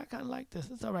 oh, okay, I kind of like this.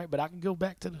 It's all right, but I can go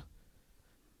back to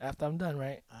after I'm done,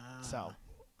 right? So.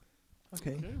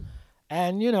 Okay.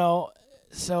 And,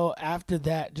 so after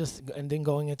that, and then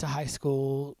going into high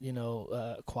school,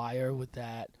 choir with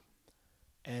that.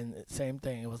 And same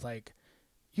thing. It was like,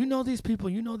 these people,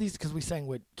 these, because we sang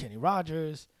with Kenny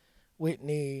Rogers,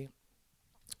 Whitney.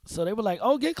 So they were like,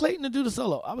 oh, get Clayton to do the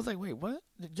solo. I was like, wait, what?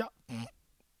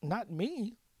 Not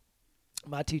me.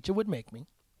 My teacher would make me.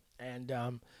 And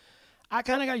I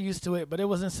kind of got used to it, but it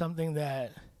wasn't something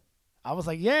that I was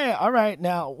like, yeah, all right.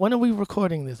 Now, when are we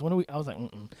recording this? I was like,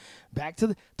 back to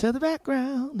the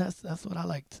background. That's what I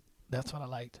liked. That's what I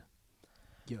liked.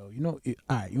 Yo, all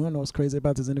right, you want to know what's crazy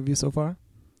about this interview so far?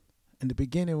 In the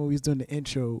beginning, when we was doing the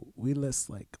intro, we list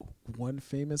like one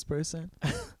famous person.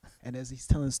 And as he's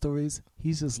telling stories,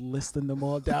 he's just listing them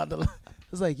all down.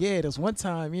 It's like, yeah, there's one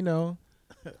time, All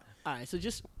right, so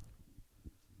just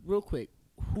real quick,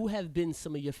 who have been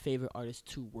some of your favorite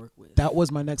artists to work with? That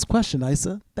was my next question,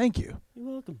 Isa. Thank you.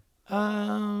 You're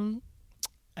welcome.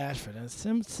 Ashford and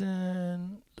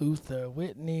Simpson, Luther,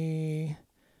 Whitney,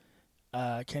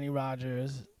 Kenny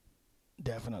Rogers,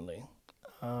 definitely.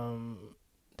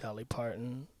 Dolly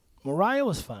Parton. Mariah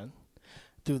was fun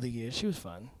through the years. She was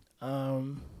fun.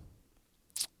 Cyndi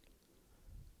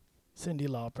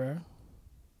Lauper.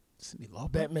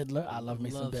 Bette Midler. I love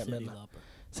me some Bette Midler.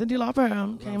 Cyndi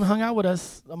Lauper came and hung out with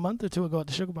us a month or two ago at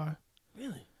the Sugar Bar.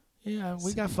 Really? Yeah,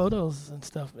 we got photos and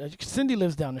stuff. Cyndi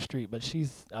lives down the street, but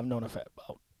I've known her for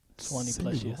about 20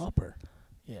 plus years. Lauper.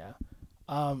 Yeah.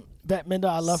 Bette Midler,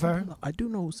 I love her. I do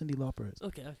know who Cyndi Lauper is.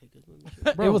 Okay,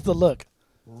 good. It was the look.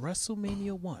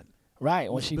 WrestleMania 1. Right,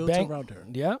 when was she built banged around her.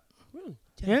 Yep. Really?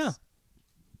 Yeah.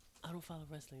 I don't follow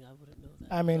wrestling. I wouldn't know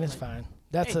that. I mean, But, it's like, fine.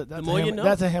 That's hey, a the more you know.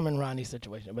 that's a him and Ronnie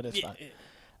situation, but it's Yeah, fine.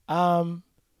 yeah.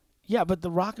 Yeah, but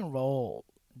the rock and roll,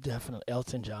 definitely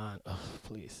Elton John. Oh,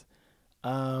 please.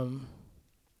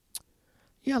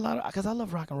 Yeah, a lot of because I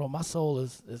love rock and roll. My soul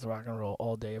is rock and roll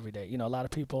all day, every day. You know, a lot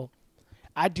of people.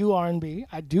 I do R&B.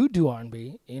 I do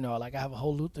R&B. You know, like I have a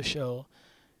whole Luther show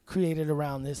created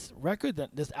around this record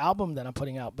this album that I'm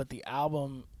putting out. But the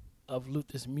album of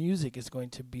Luther's music is going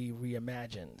to be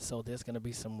reimagined. So there's going to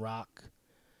be some rock,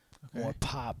 more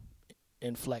pop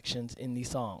inflections in these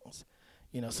songs.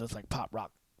 You know, so it's like pop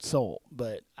rock soul.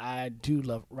 But I do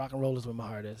love rock and roll is where my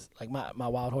heart is. Like my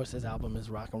Wild Horses album is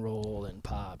rock and roll and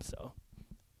pop. So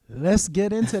Let's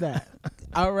get into that.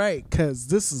 All right, because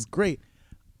this is great.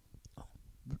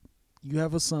 You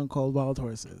have a song called Wild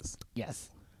Horses. yes.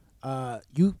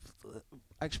 You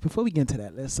actually, before we get into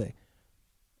that, let's say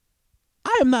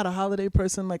I am not a holiday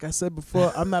person. Like I said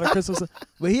before, I'm not a Christmas.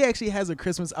 But he actually has a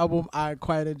Christmas album I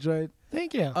quite enjoyed.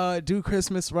 Thank you. Do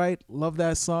Christmas Right. Love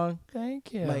that song.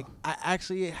 Thank you. Like I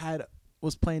actually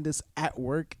was playing this at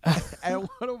work, and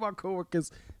one of my coworkers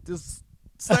just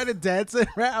started dancing.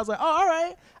 Right, I was like, "Oh, all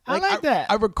right." I like that.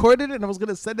 I recorded it and I was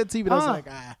gonna send it to you, but I was Oh. like,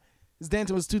 his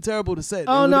dancing was too terrible to send.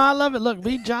 Oh no, I love it. Look,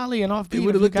 be jolly and It offbeat.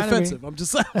 would have if you looked gotta be. offensive. I'm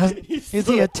just like, Is he It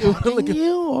would've attacking looked-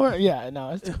 you or yeah? No,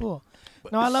 it's cool.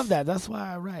 No, I love that. That's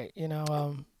why I write. You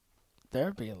know,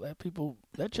 therapy.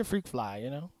 Let your freak fly.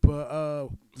 You know. But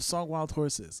the song Wild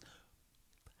Horses.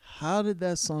 How did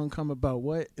that song come about?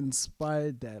 What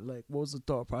inspired that? Like, what was the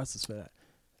thought process for that?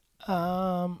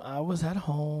 I was at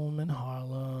home in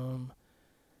Harlem,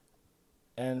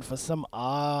 and for some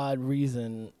odd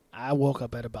reason, I woke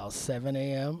up at about 7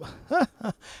 a.m.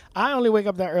 I only wake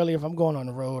up that early if I'm going on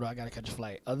the road or I gotta catch a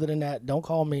flight. Other than that, don't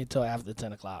call me until after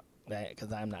 10 o'clock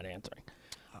because I'm not answering.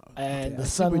 And the I see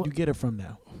sun. where you get it from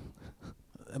now.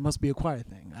 It must be a quiet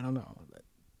thing. I don't know.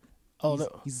 Oh,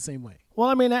 He's the same way. well,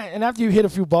 I mean, and after you hit a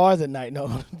few bars at night,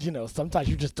 no, you know, sometimes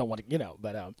you just don't want to, you know.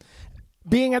 But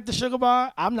being at the Sugar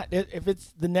Bar, I'm not. If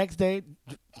it's the next day,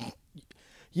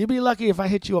 you'd be lucky if I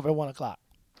hit you up at 1 o'clock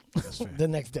the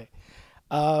next day.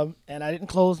 And I didn't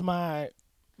close my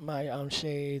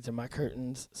shades and my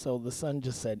curtains, so the sun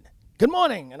just said, "Good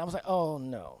morning," and I was like, "Oh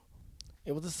no!"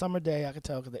 It was a summer day. I could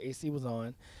tell because the AC was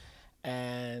on,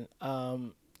 and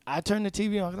I turned the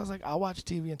TV on because I was like, "I'll watch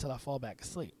TV until I fall back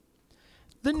asleep."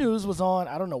 The news was on.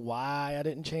 I don't know why I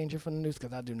didn't change it from the news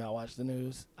because I do not watch the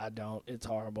news. I don't. It's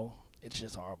horrible. It's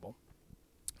just horrible.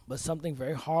 But something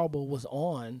very horrible was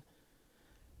on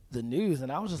the news,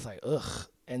 and I was just like, ugh.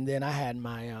 And then I had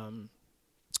my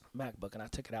MacBook, and I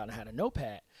took it out and I had a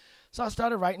notepad. So I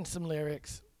started writing some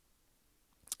lyrics,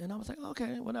 and I was like,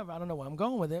 okay, whatever. I don't know where I'm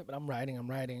going with it, but I'm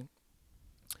writing.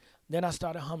 Then I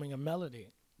started humming a melody,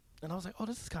 and I was like, oh,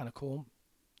 this is kind of cool.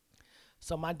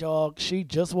 So my dog, she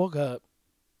just woke up,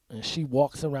 and she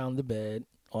walks around the bed,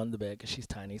 on the bed, because she's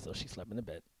tiny, so she slept in the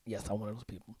bed. Yes, I'm one of those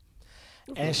people.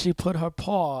 And she put her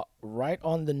paw right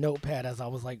on the notepad as I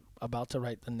was like about to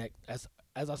write the next,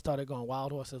 as I started going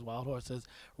wild horses,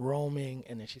 roaming,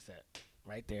 and then she said,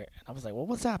 right there. And I was like, well,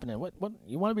 what's happening? What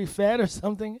you want to be fed or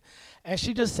something? And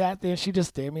she just sat there and she just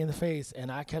stared me in the face, and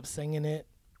I kept singing it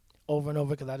over and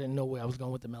over because I didn't know where I was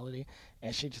going with the melody,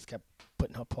 and she just kept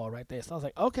putting her paw right there. So I was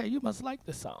like, okay, you must like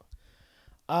this song.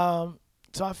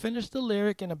 So I finished the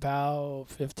lyric in about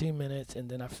 15 minutes, and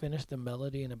then I finished the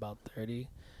melody in about 30.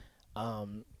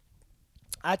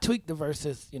 I tweaked the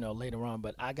verses, you know, later on,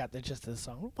 but I got the gist of the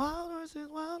song. Wild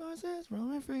horses,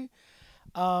 roaming free.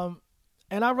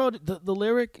 And I wrote the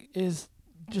lyric is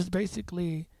just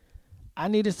basically, I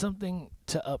needed something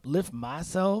to uplift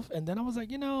myself, and then I was like,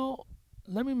 you know,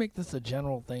 let me make this a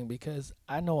general thing because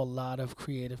I know a lot of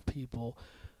creative people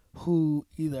who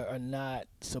either are not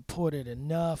supported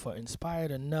enough or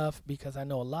inspired enough, because I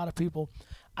know a lot of people.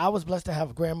 I was blessed to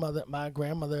have my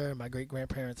grandmother, my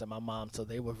great-grandparents, and my mom, so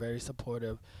they were very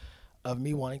supportive of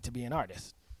me wanting to be an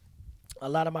artist. A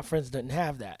lot of my friends didn't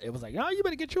have that. It was like, oh, you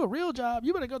better get you a real job.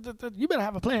 You better go. You better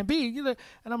have a plan B. And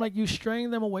I'm like, you straying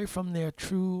them away from their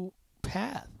true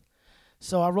path.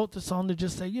 So I wrote the song to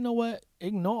just say, you know what?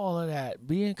 Ignore all of that.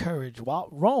 Be encouraged.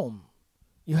 Roam.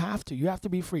 You have to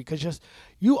be free because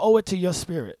you owe it to your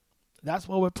spirit. That's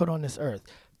what we're put on this earth,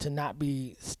 to not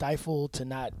be stifled, to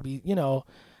not be, you know,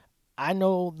 I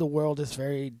know the world is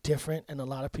very different and a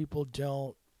lot of people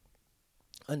don't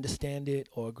understand it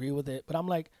or agree with it. But I'm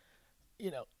like,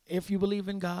 you know, if you believe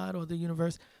in God or the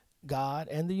universe, God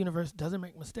and the universe doesn't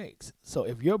make mistakes. So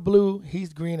if you're blue,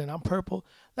 he's green, and I'm purple,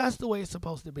 that's the way it's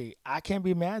supposed to be. I can't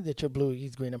be mad that you're blue,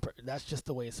 he's green, and purple. That's just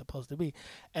the way it's supposed to be.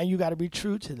 And you got to be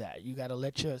true to that. You got to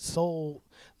let your soul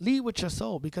lead with your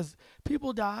soul, because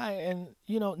people die and,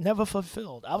 never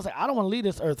fulfilled. I was like, I don't want to leave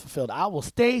this earth fulfilled. I will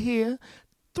stay here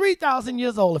 3,000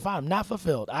 years old if I'm not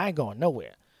fulfilled. I ain't going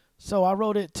nowhere. So I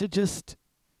wrote it to just,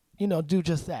 do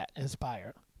just that,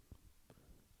 inspire.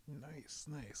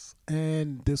 Nice.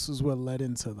 And this is what led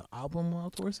into the album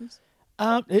Wild Horses?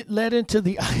 It led into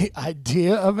the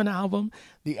idea of an album.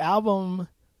 The album,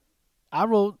 I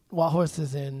wrote Wild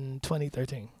Horses in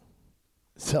 2013.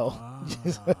 So,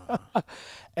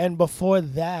 and before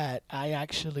that, I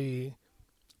actually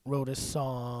wrote a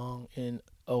song in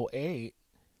 2008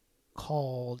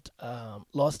 called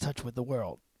Lost Touch with the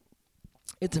World.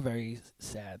 It's a very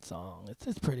sad song.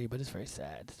 It's pretty, but it's very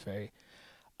sad. It's very...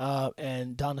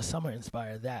 and Donna Summer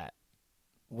inspired that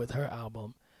with her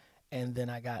album. And then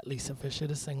I got Lisa Fisher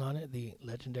to sing on it, the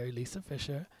legendary Lisa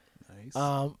Fisher. Nice.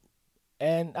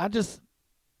 And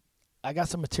I got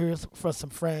some materials from some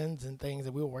friends and things,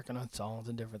 and we were working on songs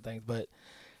and different things, but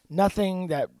nothing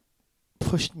that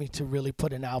pushed me to really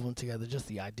put an album together, just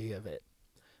the idea of it.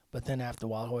 But then after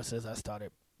Wild Horses, I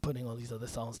started putting all these other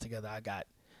songs together. I got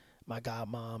my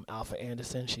godmom, Alpha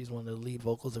Anderson. She's one of the lead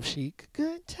vocals of Chic.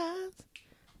 Good times.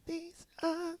 These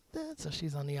are the... So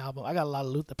she's on the album. I got a lot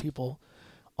of Luther people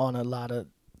on a lot of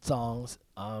songs.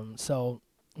 So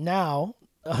now,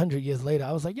 100 years later,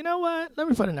 I was like, you know what? Let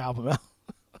me put an album out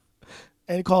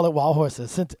and call it Wild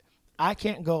Horses. Since I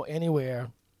can't go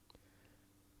anywhere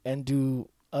and do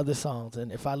other songs,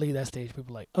 and if I leave that stage,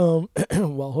 people are like,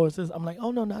 Wild Horses. I'm like,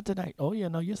 oh no, not tonight. Oh yeah,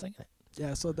 no, you're singing it.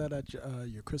 Yeah, I saw that at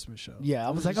your Christmas show. Yeah,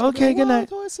 I was like, just okay, good night.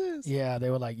 Wild Horses. Yeah,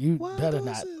 they were like, you Wild better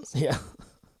Horses. not. Yeah.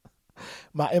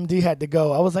 My MD had to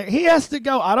go. I was like, he has to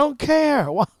go. I don't care. I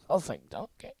was like,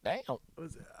 okay, damn.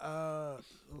 Was it,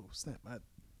 snap. I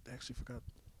actually forgot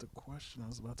the question I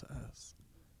was about to ask.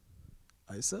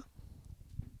 Isa,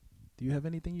 do you have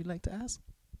anything you'd like to ask?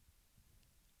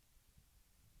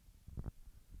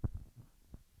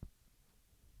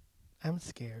 I'm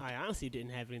scared. I honestly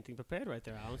didn't have anything prepared right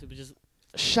there. I honestly was just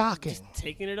Shocking.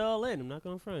 taking it all in. I'm not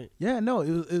going to front. Yeah, no,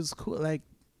 it was cool. Like,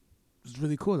 it was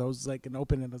really cool. I was like an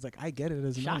open, and I was like, I get it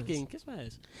as an Shocking. artist. Kiss my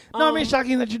ass. No, I mean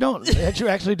shocking that you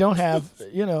actually don't have,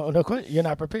 no question. You're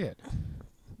not prepared.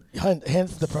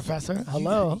 Hence the professor.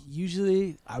 Hello.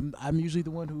 Usually, I'm usually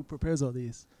the one who prepares all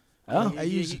these. Oh.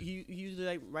 He usually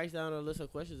like writes down a list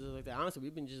of questions and like that. Honestly,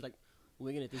 we've been just like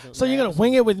winging it through something. So you're gonna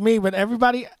wing it with me, but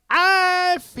everybody,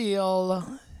 I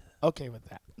feel okay with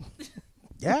that.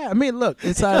 Yeah, I mean, look,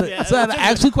 it's either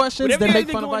actual questions Whatever that he has make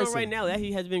been fun of going on Isa. right now, that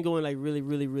he has been going like really,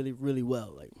 really, really, really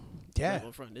well. Like, Yeah. not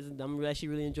on front. I'm actually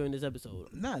really enjoying this episode.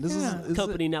 Nah, this Yeah. is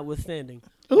Company notwithstanding.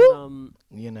 Ooh.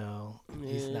 He's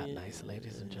not nice,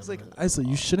 ladies and It's like, gentlemen. Isa,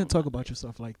 you shouldn't talk about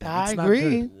yourself like that. I It's not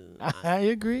agree. good. I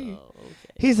agree. Oh, okay.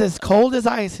 He's as cold as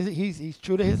ice. He's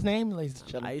true to his name, ladies and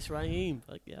gentlemen. Ice Raheem.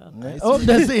 Fuck yeah. Oh,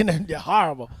 that's you're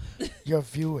horrible. Your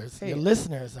viewers, Hey. your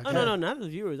listeners. Are Oh, no, not the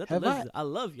viewers. That's the Have I- listeners. I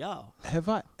love y'all. Have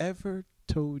I ever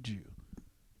told you,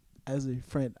 as a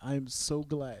friend, I'm so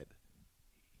glad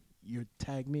your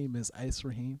tag name is Ice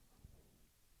Raheem?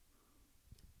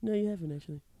 No, you haven't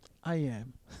actually. I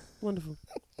am. Wonderful.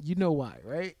 You know why,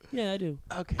 right? Yeah, I do.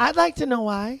 Okay. I'd like to know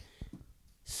why.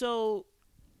 So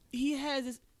he has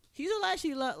this. He's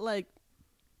actually like,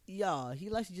 yeah. He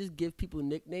likes to just give people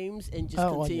nicknames and just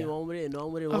Oh, well, continue yeah. on with it and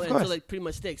on with it Of until course. it pretty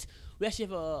much sticks. We actually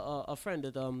have a friend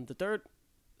that the third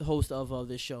host of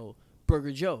this show,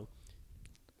 Burger Joe.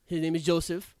 His name is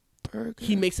Joseph. Burger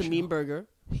He makes a Joe. mean burger.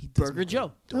 He does Burger make a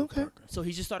Joe. dope Okay. burger. So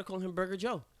he just started calling him Burger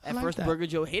Joe. I At like first, that. Burger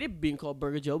Joe hated being called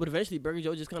Burger Joe, but eventually Burger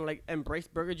Joe just kind of like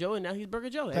embraced Burger Joe, and now he's Burger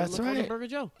Joe. That's Everyone calls him right. Burger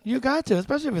Joe. You got to,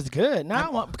 especially if it's good.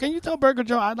 Now, can you tell Burger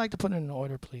Joe I'd like to put it in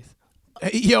order, please?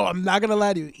 Hey, yo, I'm not gonna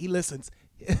lie to you. He listens.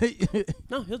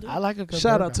 No, he'll do I it. like a good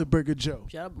Shout burger. out to Burger Joe.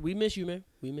 Shout out. We miss you, man.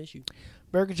 We miss you.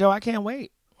 Burger Joe. I can't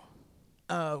wait.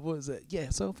 What was it? Yeah.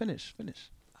 So finish.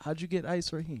 How'd you get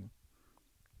Ice Raheem?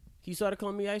 He started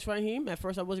calling me Ice Raheem. At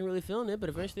first, I wasn't really feeling it, but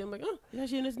eventually, I'm like, oh, yeah,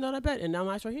 actually, it's not that bad. And now I'm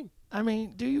Ice Raheem. I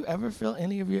mean, do you ever feel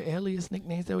any of your alias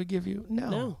nicknames that we give you? No.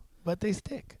 No. But they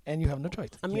stick, and you have no choice.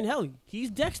 I mean, hell,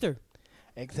 he's Dexter.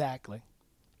 Exactly.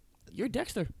 You're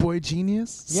Dexter. Boy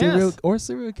genius, Yes.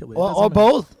 serial killer. It Or doesn't matter.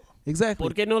 both. Exactly.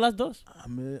 ¿Por qué no las dos?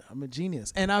 I'm a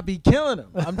genius, and I'll be killing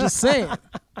him. I'm just saying.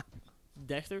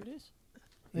 Dexter it is.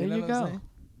 There know you what I'm go. saying?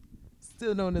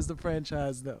 Still known as the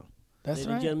franchise, though. That's Ladies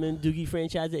and right. gentlemen, Doogie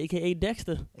franchise, a.k.a.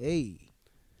 Dexter. Hey,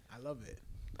 I love it.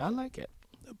 I like it.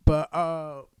 But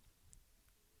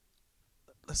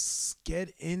let's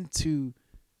get into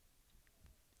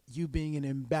you being an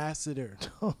ambassador.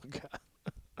 Oh God.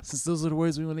 Since those are the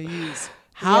words we want to use.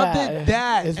 How Yeah, did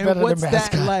that it's and better than what's that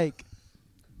mascot. like?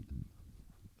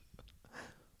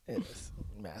 It's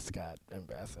mascot,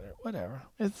 ambassador, whatever.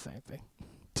 It's the same thing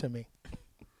to me.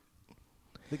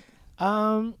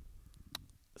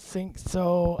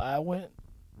 So I went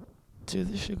to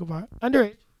the sugar bar.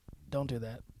 Underage. Don't do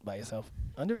that by yourself.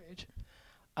 Underage.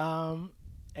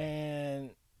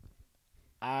 And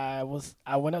I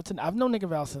went up to, I've known Nick and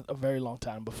Val since a very long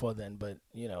time before then, but,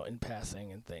 in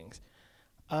passing and things.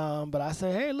 But I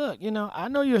said, hey, look, I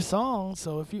know your songs,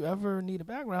 so if you ever need a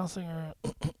background singer,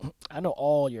 I know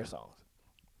all your songs.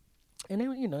 And,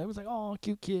 it was like, oh,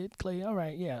 cute kid, Clay, all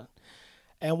right, yeah.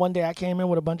 And one day I came in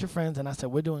with a bunch of friends, and I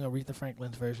said, we're doing Aretha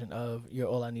Franklin's version of You're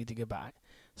All I Need to Get By.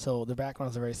 So the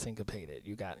backgrounds are very syncopated.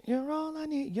 You got, you're all I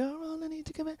need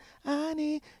to get by, I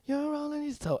need, you're all I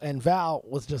need. So, and Val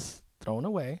was just thrown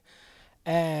away.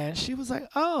 And she was like,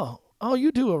 oh,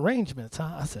 you do arrangements,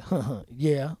 huh? I said,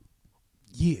 yeah.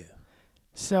 Yeah.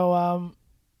 So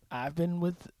I've been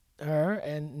with her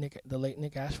and the late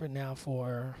Nick Ashford now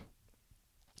for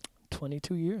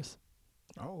 22 years.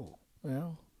 Oh. Yeah.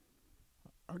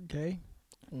 Okay.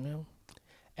 Yeah.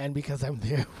 And because I'm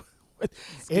there,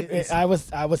 I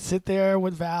would sit there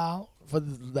with Val for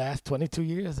the last 22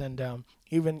 years, and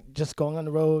even just going on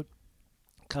the road,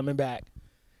 coming back,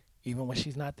 even when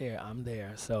she's not there, I'm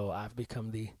there. So I've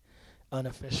become the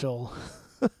unofficial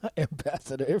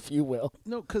ambassador, if you will.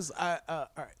 No, because all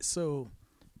right. So,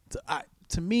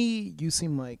 to me, you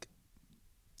seem like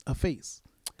a face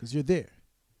because you're there.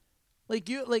 Like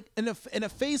you're like, and a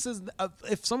face is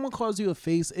if someone calls you a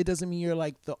face, it doesn't mean you're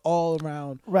like the all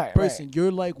around person. Right.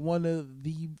 You're like one of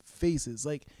the faces.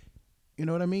 Like, you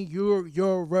know what I mean?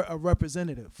 You're a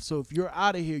representative. So if you're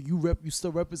out of here, you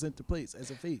still represent the place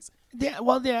as a face. Yeah,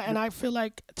 and I feel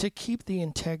like to keep the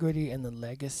integrity and the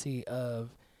legacy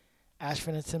of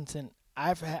Ashford and Simpson,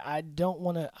 I'm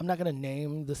not gonna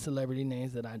name the celebrity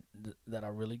names that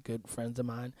are really good friends of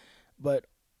mine, but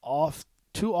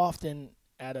too often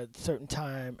at a certain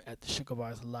time at the Sugar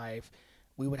Bar's life,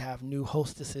 we would have new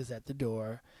hostesses at the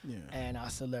door, and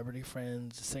our celebrity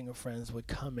friends, singer friends would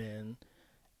come in,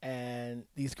 and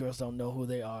these girls don't know who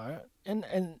they are, and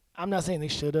I'm not saying they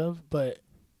should have, but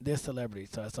they're celebrities,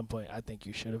 so at some point I think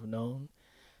you should have known,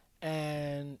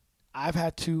 and I've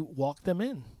had to walk them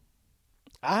in.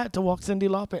 I had to walk Cyndi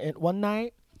Lauper in. One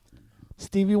night,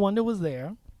 Stevie Wonder was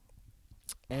there,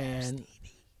 and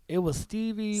it was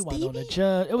Stevie, Winona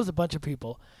Judd. It was a bunch of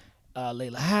people.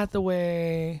 Layla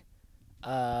Hathaway.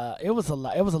 It was a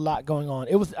lot. It was a lot going on.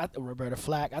 It was Roberta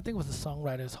Flack. I think it was the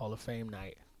Songwriters Hall of Fame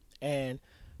night. And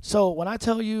so when I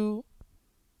tell you,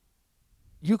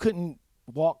 you couldn't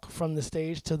walk from the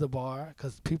stage to the bar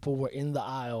because people were in the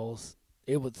aisles.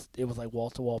 It was like wall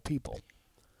to wall people.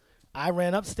 I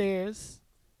ran upstairs,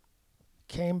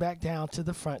 came back down to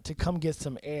the front to come get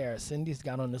some air. Cindy's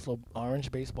got on this little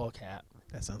orange baseball cap.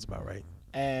 That sounds about right.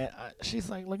 And she's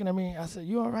like looking at me. I said,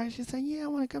 you all right? She said, yeah, I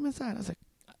want to come inside. I said,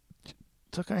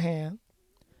 took her hand,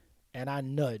 and I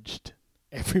nudged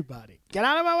everybody. Get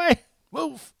out of my way.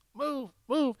 Move, move,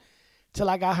 move. Till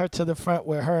I got her to the front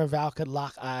where her and Val could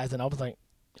lock eyes. And I was like,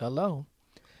 hello.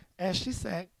 And she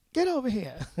said, get over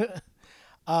here.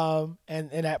 And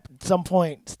at some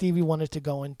point, Stevie wanted to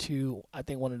go into, I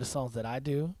think, one of the songs that I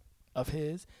do of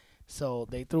his. So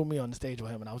they threw me on the stage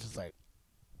with him, and I was just like,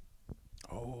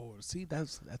 oh, see,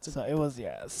 that's so it was,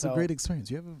 yeah. It's a great experience.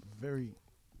 You have a very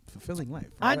fulfilling life.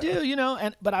 Right? I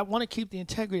do, but I want to keep the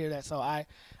integrity of that. So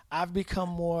I've become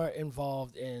more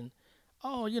involved in,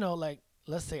 like,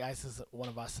 let's say Ice is one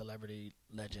of our celebrity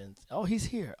legends. Oh, he's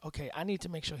here. Okay, I need to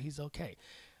make sure he's okay.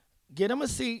 Get him a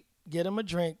seat, get him a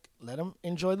drink, let him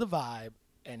enjoy the vibe.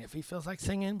 And if he feels like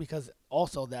singing, because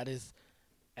also that is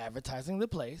advertising the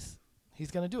place,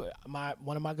 he's going to do it.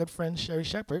 One of my good friends, Sherry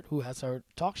Shepard, who has her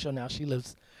talk show now, she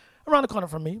lives around the corner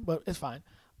from me, but it's fine.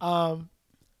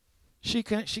 She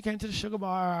came to the Sugar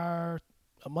Bar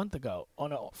a month ago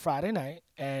on a Friday night,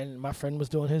 and my friend was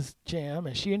doing his jam,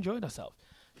 and she enjoyed herself.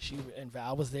 And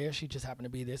Val was there. She just happened to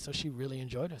be there, so she really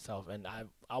enjoyed herself, and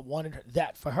I wanted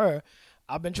that for her.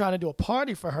 I've been trying to do a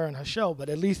party for her and her show, but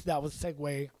at least that was a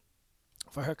segue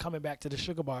for her coming back to the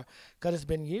Sugar Bar, because it's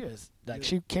been years. Like,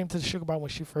 she came to the Sugar Bar when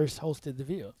she first hosted The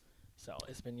View. So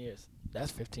it's been years.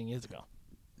 That's 15 years ago.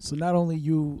 So not only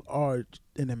you are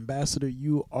an ambassador,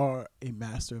 you are a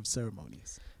master of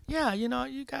ceremonies. Yeah, you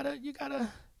gotta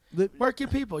work your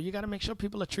people. You gotta make sure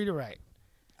people are treated right.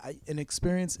 An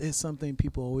experience is something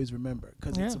people always remember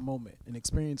because it's a moment. An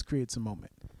experience creates a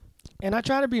moment. And I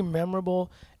try to be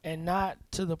memorable and not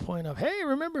to the point of, hey,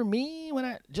 remember me when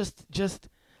I just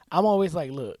I'm always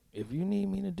like, look, if you need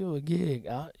me to do a gig,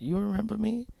 you remember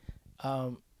me?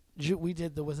 We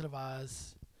did The Wizard of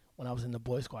Oz when I was in the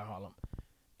Boys Choir Harlem,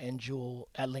 and Jewel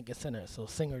at Lincoln Center. So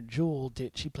singer Jewel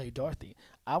she played Dorothy.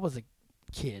 I was a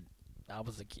kid,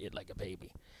 like a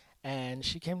baby. And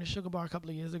she came to Sugar Bar a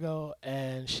couple of years ago,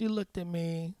 and she looked at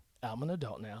me. I'm an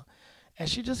adult now. And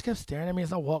she just kept staring at me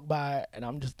as I walked by, and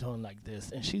I'm just doing like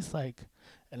this. And she's like,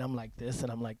 and I'm like this,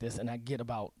 and I'm like this. And I get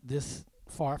about this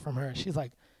far from her, and she's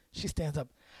like, she stands up,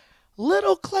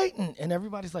 Little Clayton. And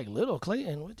everybody's like, Little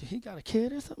Clayton? What, he got a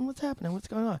kid or something? What's happening? What's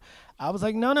going on? I was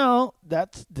like, no,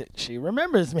 she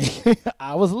remembers me.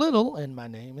 I was little, and my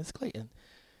name is Clayton.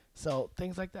 So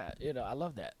things like that, I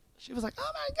love that. She was like,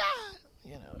 oh, my God.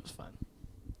 It was fun.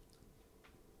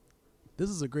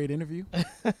 This is a great interview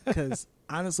because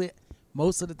honestly,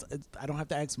 most of the time, I don't have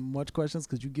to ask much questions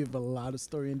because you give a lot of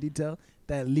story and detail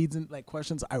that leads in like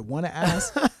questions I want to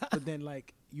ask, but then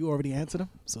like you already answered them.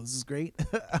 So this is great.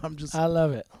 I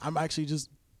love it. I'm actually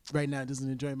just right now just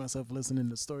enjoying myself listening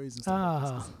to stories and stuff.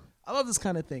 Like this. I love this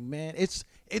kind of thing, man. It's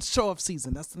show off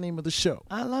season. That's the name of the show.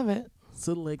 I love it.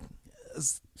 So like,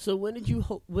 so when did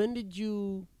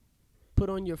you put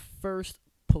on your first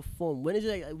perform? When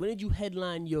did you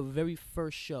headline your very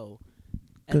first show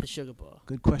at the Sugar Bar?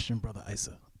 Good question, brother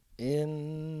Isa.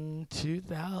 In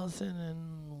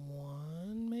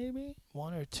 2001, maybe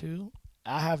 1 or 2.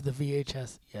 I have the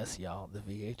VHS. Yes, y'all, the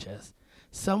VHS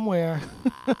somewhere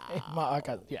in my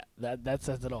archive. Yeah, that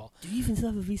says it all. Do you even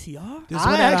still have a VCR? There's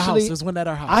one at our house. There's one at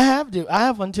our house. I have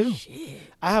one too. Shit.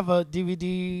 I have a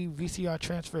DVD VCR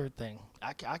transfer thing.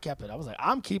 I kept it. I was like,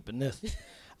 I'm keeping this.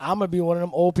 I'm going to be one of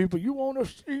them old people. You want to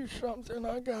see something?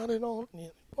 I got it on.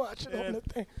 Watch it on the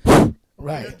thing.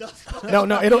 Right. No,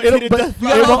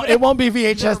 it won't be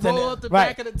VHS then.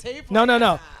 Right.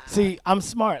 No. See, I'm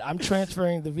smart. I'm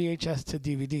transferring the VHS to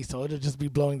DVD, so it'll just be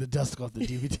blowing the dust off the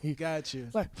DVD. Got you.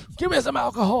 Like, give me some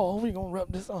alcohol. We're going to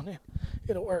rub this on there.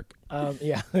 It'll work.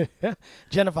 Yeah.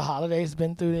 Jennifer Holliday's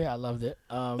been through there. I loved it.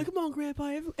 Look, come on,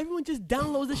 Grandpa. Everyone just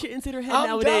downloads this shit into their head I'm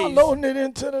nowadays. downloading it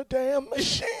into the damn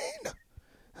machine.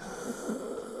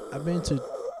 I've been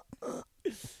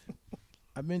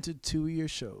to 2 of your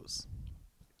shows.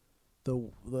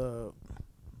 The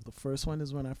first one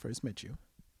is when I first met you.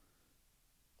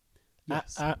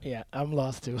 Yes. I'm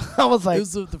lost too. I was like,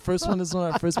 the first one is when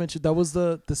I first met you. That was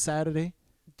the Saturday.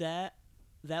 That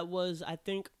was, I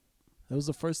think. That was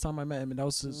the first time I met him, and that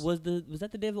was just, was that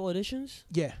the day of the auditions?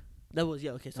 Yeah. That was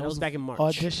okay. So that was back in March.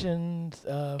 Auditions.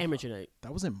 Amateur night.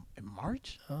 That was in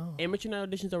March. Oh. Amateur night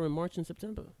auditions are in March and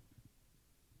September.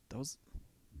 That was.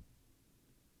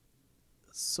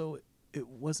 So it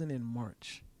wasn't in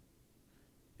March.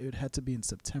 It had to be in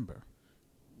September.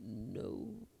 No,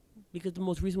 because the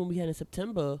most recent one we had in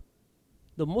September,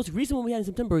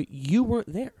 you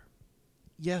weren't there.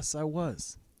 Yes, I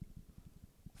was.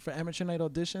 For amateur night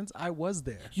auditions, I was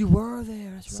there. You were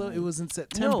there. That's so right. it was in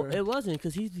September. No, it wasn't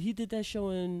because he did that show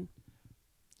in.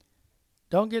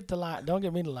 Don't get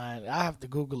me the line. I have to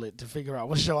Google it to figure out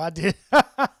what show I did.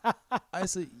 I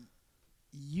said,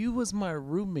 you was my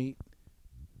roommate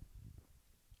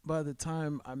by the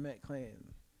time I met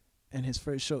Clayton and his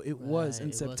first show. It was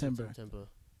in September.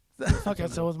 Okay,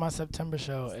 so it was my September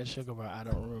show at Sugar Bar. I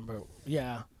don't remember.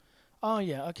 Yeah. Oh,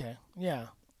 yeah. Okay. Yeah.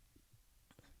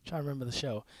 Trying to remember the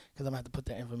show because I'm going to have to put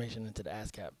that information into the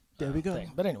ASCAP. There we go.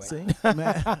 Thing. But anyway. See?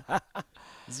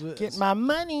 Get my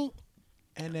money.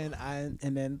 And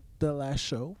then the last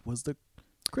show was the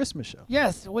Christmas show.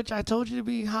 Yes, which I told you to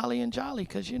be holly and jolly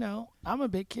because, I'm a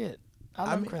big kid.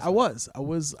 I love Christmas.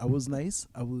 I was nice.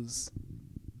 I was,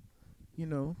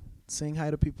 saying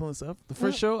hi to people and stuff. The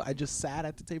first show, I just sat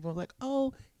at the table and was like,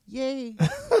 oh, yay.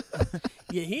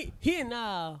 Yeah, he and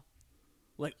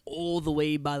like all the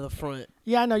way by the front.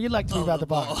 Yeah, I know. You like to be by the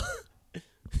bar.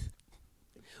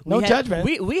 No judgment.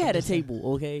 We had a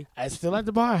table, okay? I still at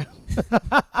the bar.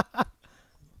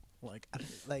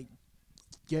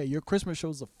 Yeah, your Christmas show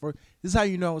was the first. This is how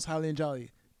you know I was holly and jolly.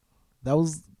 That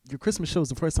was your Christmas show was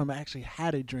the first time I actually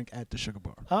had a drink at the Sugar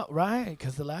Bar. Oh, right.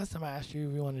 Because the last time I asked you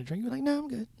if you wanted to drink, you were like, no, I'm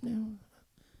good. No.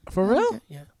 For real? Okay.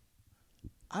 Yeah.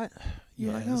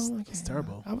 It's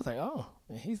terrible. I was like, oh,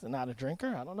 he's not a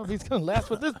drinker. I don't know if he's going to last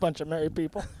with this bunch of married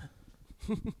people.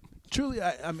 Truly,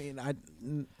 I've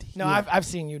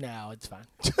seen you now. It's fine.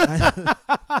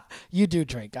 You do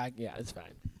drink. It's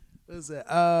fine. What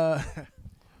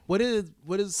is it?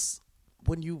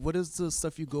 What is the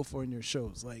stuff you go for in your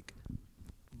shows? Like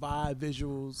vibe,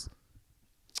 visuals?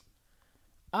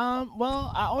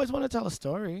 Well, I always want to tell a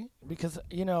story because,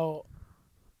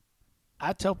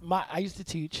 I used to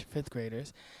teach 5th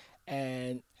graders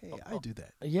and hey, I do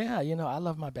that. Yeah, I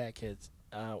love my bad kids.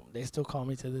 They still call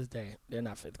me to this day. They're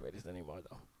not 5th graders anymore,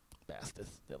 though. Bastards.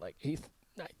 They're like 8th,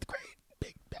 9th grade.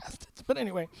 Big bastards. But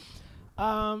anyway,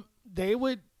 they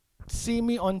would see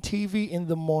me on TV in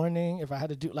the morning if I had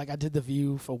to do, like I did The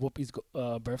View for Whoopi's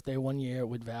birthday one year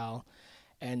with Val,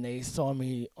 and they saw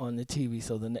me on the TV.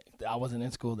 So I wasn't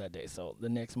in school that day. So the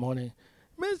next morning,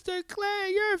 Mr.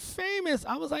 Clay, you're famous.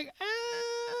 I was like,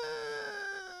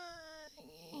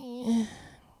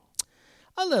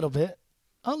 a little bit.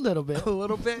 A little bit. A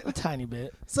little bit. A tiny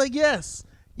bit. It's like, yes.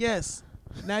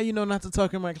 Now you know not to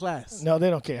talk in my class. No, they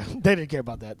don't care. They didn't care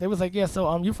about that. They was like, yeah,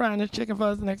 so you frying this chicken for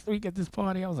us next week at this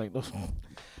party? I was like,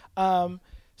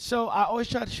 so I always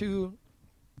try to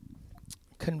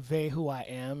convey who I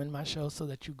am in my show so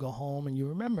that you go home and you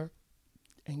remember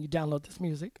and you download this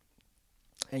music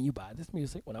and you buy this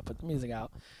music when I put the music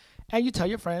out and you tell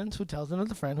your friends who tells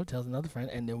another friend who tells another friend,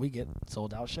 and then we get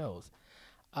sold out shows.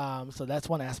 So that's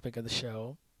one aspect of the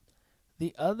show.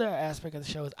 The other aspect of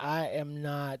the show is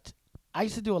I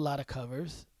used to do a lot of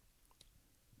covers,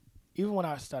 even when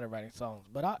I started writing songs.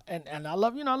 But I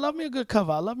love, I love me a good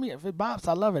cover. I love me, if it bops,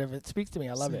 I love it. If it speaks to me,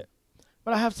 I love it.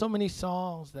 But I have so many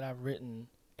songs that I've written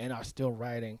and are still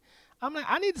writing. I'm like,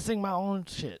 I need to sing my own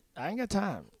shit. I ain't got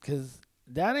time, because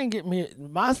that ain't get me,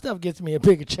 my stuff gets me a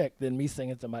bigger check than me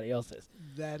singing somebody else's.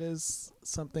 That is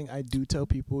something I do tell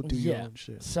people, do your own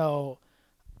shit. So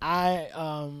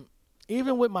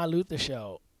even with my Luther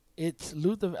show, it's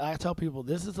Luther. I tell people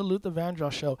this is a Luther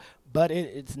Vandross show, but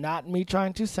it's not me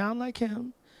trying to sound like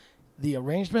him. The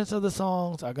arrangements of the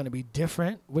songs are going to be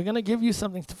different. We're going to give you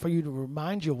something for you to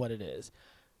remind you what it is,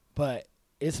 but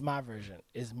it's my version.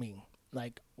 It's me.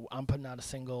 Like, I'm putting out a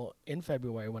single in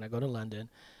February when I go to London.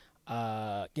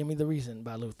 Give Me the Reason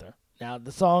by Luther. Now,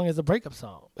 the song is a breakup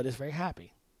song, but it's very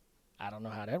happy. I don't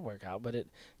know how that work out, but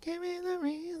give me the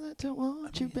reason to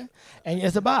want you back. And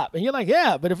it's a bop. And you're like,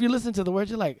 yeah, but if you listen to the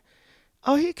words, you're like,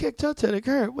 oh, he kicked her to the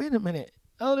curb. Wait a minute.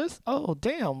 Oh,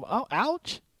 damn. Oh,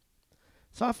 ouch.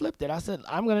 So I flipped it. I said,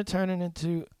 I'm going to turn it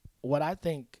into what I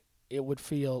think it would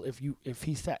feel if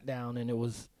he sat down and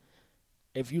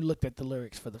if you looked at the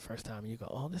lyrics for the first time and you go,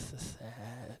 oh, this is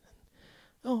sad.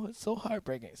 Oh, it's so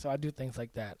heartbreaking. So I do things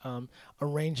like that.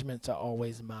 Arrangements are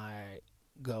always my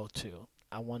go-to.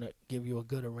 I want to give you a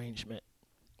good arrangement.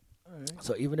 All right.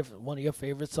 So even if it's one of your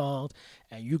favorite songs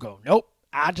and you go, nope,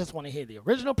 I just want to hear the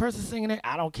original person singing it.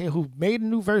 I don't care who made a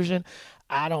new version.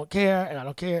 I don't care, and I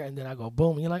don't care. And then I go,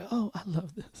 boom, and you're like, oh, I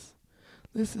love this.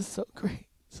 This is so great.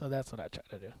 So that's what I try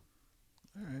to do.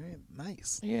 All right,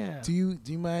 nice. Yeah. Do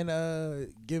you mind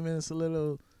giving us a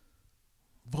little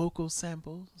vocal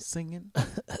sample singing?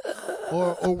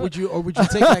 or would you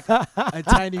take like a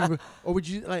tiny, or would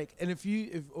you like, and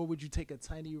or would you take a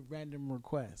tiny random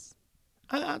request?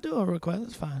 I'll do a request.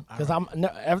 It's fine.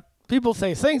 Because people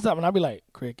say sing something, I'll be like,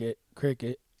 cricket.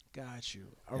 Got you.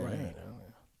 All right.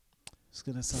 It's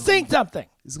gonna sound sing something.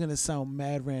 It's gonna sound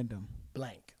mad random.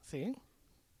 Blank. See?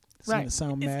 It's gonna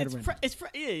sound mad random.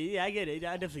 Yeah, I get it.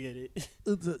 I definitely get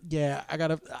it. Yeah,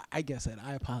 I guess that.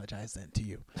 I apologize then to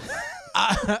you.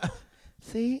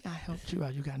 See, I helped you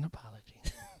out. You got an apology.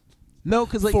 No,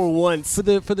 because like for once for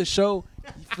the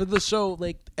show,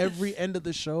 like every end of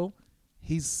the show,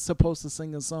 he's supposed to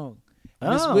sing a song.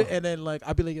 And then like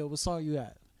I'll be like, yo, what song you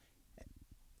got?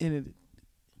 And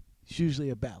it's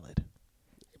usually a ballad.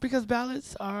 Because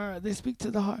ballads they speak to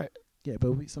the heart. Yeah,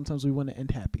 but sometimes we want to end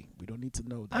happy. We don't need to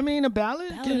know that. I mean, a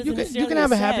ballad, you isn't can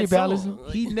have a happy ballad.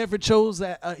 He never chose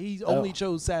that. He only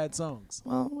chose sad songs.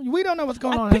 Well, we don't know what's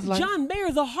going on I in his picked life. John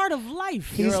Mayer, The Heart of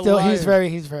Life. He's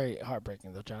very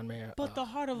heartbreaking though, John Mayer. But The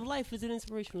Heart of Life is an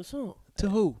inspirational song. To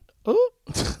who? Ooh.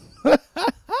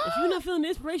 If you're not feeling the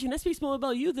inspiration, that speaks more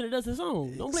about you than it does the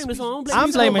song. Don't blame the song.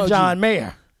 I'm blaming John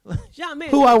Mayer. John Mayer,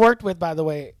 who I worked with, by the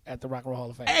way, at the Rock and Roll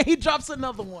Hall of Fame. And he drops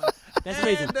another one. That's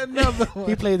amazing. And another one.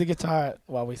 He played the guitar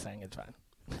while we sang. It's fine.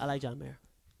 I like John Mayer.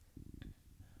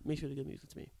 Make sure to give music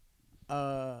to me.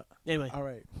 Anyway, all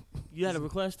right. You had a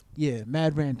request? Yeah,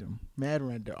 mad random.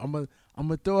 I'm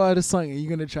gonna throw out a song and you're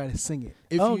gonna try to sing it.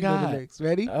 If you know the lyrics.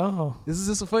 Ready? Oh. This is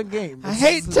just a fun game. I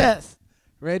hate tests.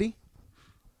 Ready?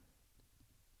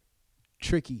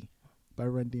 Tricky by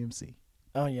Run DMC.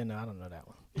 Oh yeah, no, I don't know that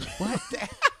one. What?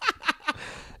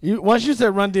 Once you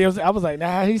said Run DMC, I was like,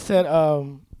 nah. He said,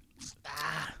 okay,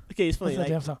 it's funny. What's that Like,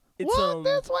 damn song? it's, What?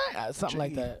 That's why. Something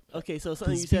like that. Okay, so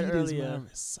something you said earlier.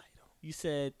 You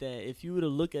said that if you were to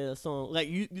look at a song, like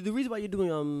the reason why you're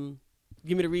doing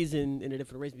Give Me the Reason in a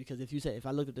different arrangement, because if you say, if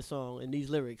I looked at the song and these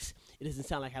lyrics, it doesn't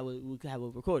sound like how we could have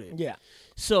it recorded. Yeah.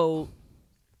 So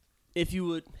if you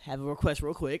would have a request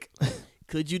real quick,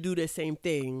 could you do the same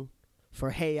thing for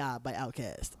Hey Ya by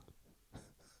Outkast?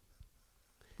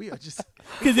 We are just.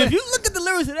 Because if you look at the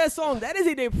lyrics of that song, that is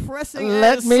a depressing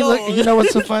Let ass me song. look. You know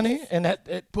what's so funny? And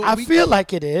But I we feel can't-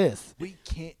 like it is We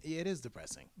can't. It is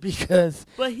depressing. because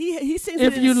But he sings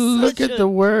if it in you look such at a- the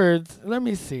words, let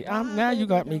me see. My Now you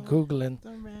got me baby googling.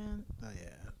 Oh yeah.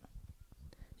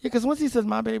 Yeah, because once he says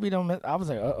 "my baby don't," I was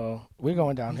like, "Uh oh, we're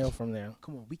going downhill from there."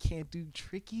 Come on, we can't do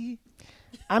tricky.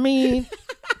 I mean,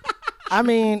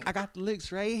 I got the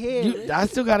licks right here. I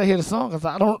still gotta hear the song because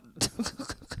I don't,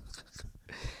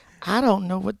 I don't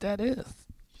know what that is.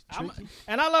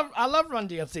 And I love Run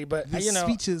DMC, but This you know,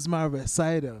 speech is my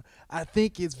recital. I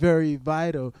think it's very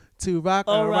vital to rock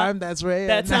a Alright. rhyme that's rare.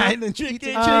 That's night how- and tricky,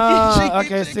 tricky,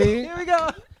 okay, see? Here we go.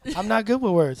 I'm not good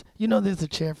with words. You know, there's a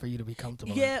chair for you to be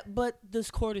comfortable. Yeah, but this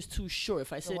chord is too short.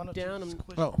 If I sit why don't you down, I'm.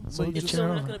 Oh, so you Move the just chair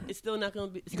over. It's still not gonna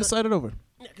be. you can slide it over.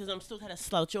 Because I'm still kind of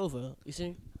slouch over. You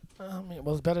see? I mean,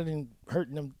 well, it's better than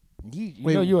hurting them. You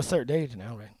Wait. know, you're a certain age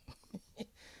now, right?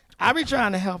 I be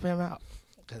trying to help him out.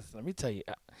 Because let me tell you,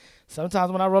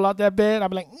 sometimes when I roll out that bed, I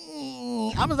be like,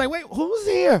 I was like, wait, who's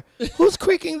here? Who's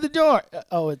creaking the door?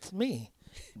 Oh, it's me.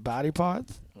 Body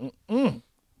parts? Mm-mm.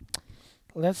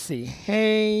 Let's see.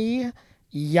 Hey,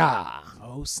 yeah.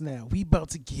 Oh snap! We about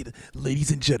to get, ladies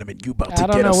and gentlemen, you about I to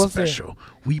don't get know, a we'll see. special.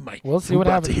 We'll see we what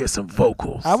about happens. to hear some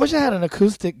vocals. I wish I had an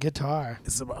acoustic guitar.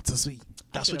 It's about to see.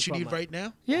 That's should've what you brought need mine. right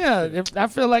now. Yeah, I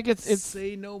feel like it's.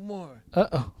 Say no more.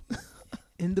 Uh-oh.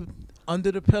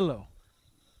 Under the pillow,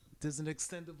 there's an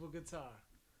extendable guitar,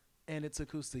 and it's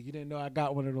acoustic. You didn't know I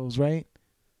got one of those, right?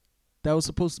 That was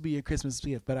supposed to be your Christmas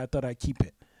gift, but I thought I'd keep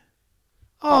it.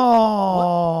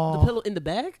 Oh. The pillow in the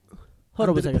bag? Hold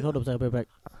up Under a the second. Hold up a second. I'll be right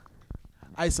back.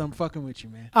 Ice, I'm fucking with you,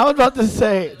 man. I was about to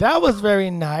say, that was very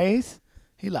nice.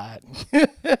 He lied.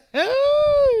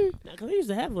 Now, 'cause I used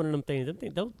to have one of them things. Them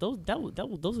things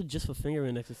those are just for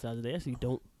fingering exercises. They actually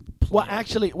don't. Well, play.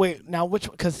 actually, wait. Now,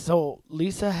 because so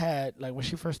Lisa had like when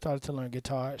she first started to learn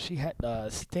guitar, she had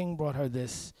Sting brought her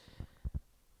this.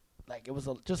 Like it was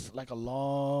just like a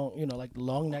long, like the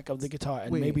long neck of the guitar,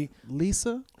 and Wait, maybe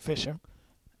Lisa Fisher,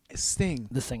 Sting.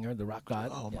 the singer, the rock god.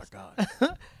 Oh yes, my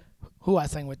God! who I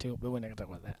sang with too, but we're not gonna talk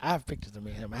about that. I have pictures of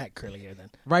me and him. I had curly hair then.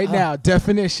 Right now,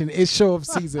 definition. It's show of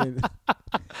season.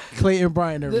 Clayton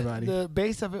Bryan, everybody. The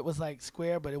base of it was like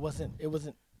square, but it wasn't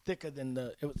thicker than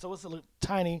so it's a little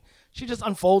tiny. She just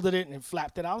unfolded it and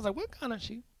flapped it. I was like, what kind of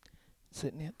she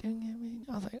sitting there?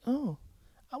 I was like, oh,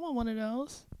 I want one of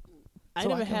those. I so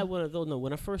never I can- had one of those. No,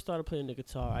 when I first started playing the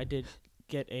guitar, I did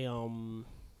get a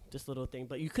this little thing,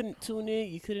 but you couldn't tune it,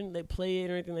 you couldn't like play it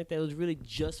or anything like that. It was really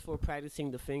just for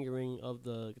practicing the fingering of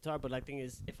the guitar. But like thing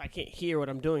is, if I can't hear what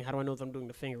I'm doing, how do I know if I'm doing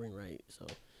the fingering right? So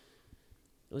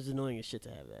it was annoying as shit to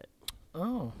have that.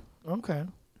 Oh, okay.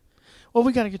 Well,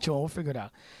 we got to get you on. We'll figure it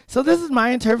out. So this is my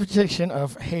interpretation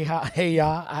of Hey Ha, Hey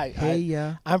Ya.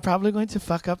 yeah. I'm probably going to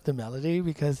fuck up the melody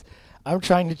because I'm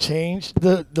trying to change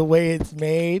the way it's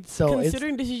made. So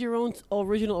Considering this is your own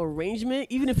original arrangement,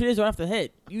 even if it is right off the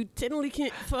head, you technically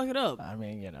can't fuck it up. I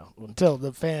mean, until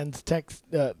the fans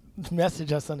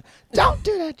message us on, don't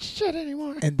do that shit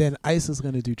anymore. And then Ice is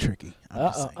gonna do tricky. I'm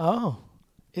just saying. Oh,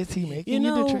 is he making You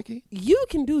you know, do tricky? you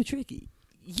can do tricky.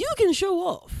 You can show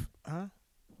off. Huh?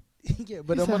 Yeah,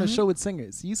 but He I'm on a said, show with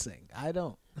singers. You sing. I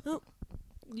don't.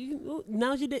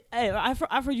 Now's your day. Hey, I've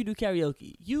heard you do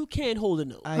karaoke. You can't hold a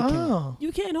note. I can't. Oh,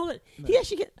 You can't hold it. No. He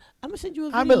actually can. I'm gonna send you a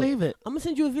video. I believe it. I'm gonna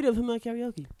send you a video of him at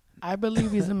karaoke. I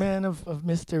believe he's a man of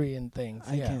mystery and things.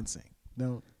 I yeah. can't sing.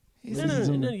 No, He's No, Ladies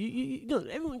no, and no, no. gentlemen. No,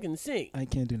 everyone can sing. I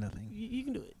can't do nothing. You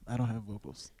can do it I don't have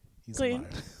vocals. He's a Clayton.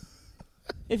 liar.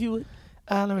 if you would.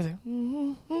 Let me see.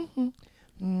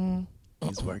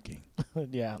 He's working.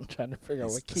 Yeah, I'm trying to figure out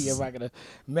This- what this key is- am I gonna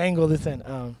mangle this in.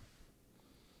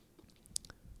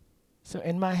 So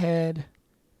in my head,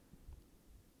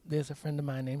 there's a friend of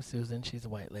mine named Susan. She's a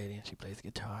white lady and she plays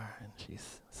guitar and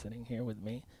she's sitting here with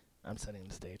me. I'm setting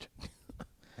the stage,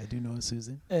 I do know a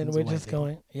Susan. and who's a we're white just lady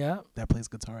going. Yeah. That plays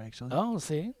guitar actually. Oh,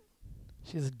 see,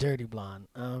 she's a dirty blonde.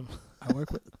 I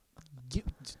work with.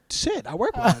 Shit, I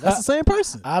work with her. That's the same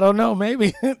person. I don't know.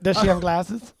 Maybe does she have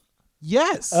glasses?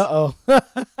 Yes. Oh.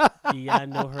 Do y'all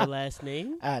know her last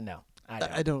name? No.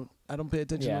 I don't. I don't pay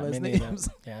attention Yeah, to last me neither. names.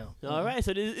 Yeah. All right,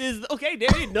 so this is okay. There,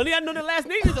 none of y'all know the last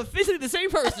name is officially the same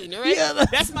person. All right, Yeah,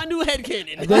 that's my new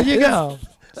headcanon. There you go.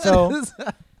 So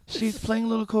she's playing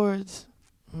little chords.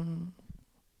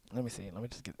 Let me see. Let me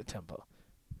just get the tempo.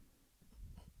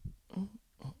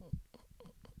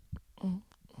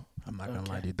 I'm not gonna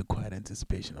Okay. lie to you. The quiet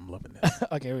anticipation. I'm loving this.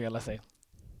 Okay, here we go. Let's see.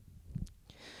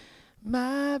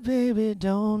 My baby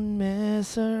don't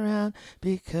mess around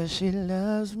because she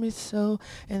loves me so,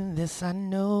 and this I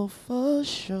know for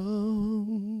sure.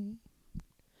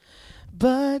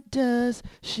 But does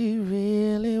she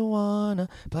really wanna?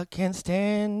 But can't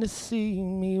stand to see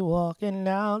me walking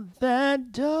out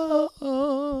that door.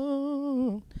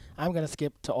 I'm gonna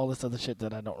skip to all this other shit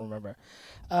that I don't remember.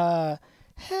 Hey,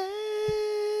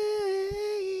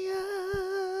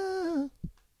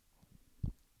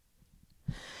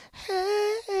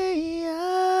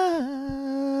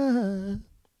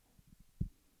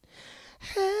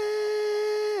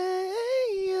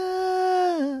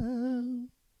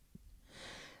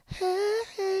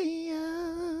 hey,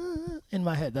 in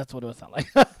my head, that's what it would sound like.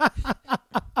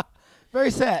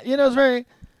 Very sad. You know, it's very.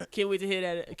 Can't wait to hear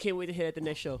that. Can't wait to hear that the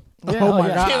next show. Yeah, Oh my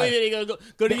yeah. God. Can't wait to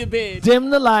go to your bed. Dim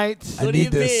the lights. I Go to need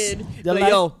your this. bed. The Like, light-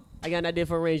 yo, I got an idea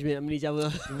for arrangement. I'm gonna need y'all.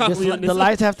 The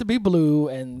lights have to be blue,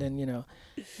 and then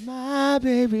my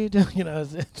baby. You know,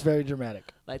 it's very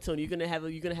dramatic. Like Tony, you're gonna have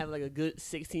like a good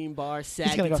 16 bar sad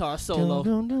He's gonna go, guitar solo.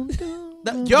 dun, dun, dun, dun,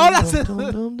 That- dun, yo, dun, that's dun, it.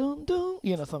 dun, dun, dun, dun.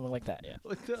 You know, something like that.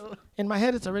 Yeah. In my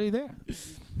head, it's already there.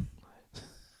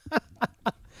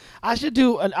 I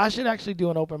should actually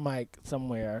do an open mic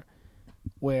somewhere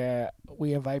where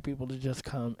we invite people to just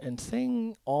come and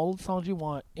sing all the songs you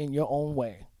want in your own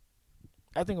way.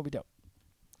 I think it'll be dope.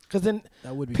 Because then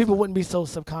That would be people fun. wouldn't be so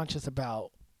subconscious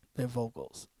about their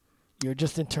vocals. You're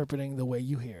just interpreting the way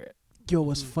you hear it. Yo,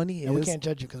 what's funny And we is can't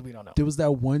judge you because we don't know. there was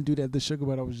that one dude at the Sugar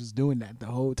Bar that was just doing that the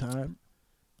whole time.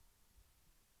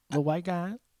 The white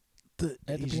guy? The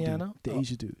At the Asian piano? dude, the Oh.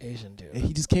 Asian dude. Asian dude. And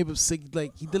he just came up sing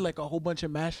like he did like a whole bunch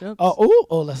of mashups.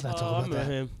 Let's not talk Oh, I about remember that.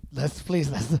 him.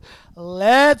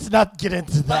 Let's not get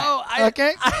into that. Oh,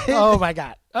 okay? Oh my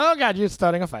God. Oh God, you're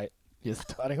starting a fight. You're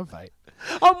starting a fight.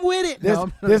 I'm with it. There's, No,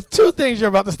 I'm there's two things you're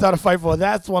about to start a fight for.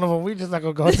 That's one of them. We just not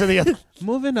gonna go into the other.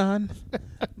 moving on.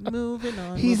 Moving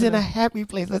on. He's moving in a on. happy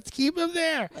place. Let's keep him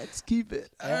there. Let's keep it.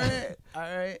 All right. All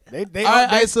right. They All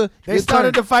right, Isa, they your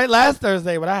started turn. the fight last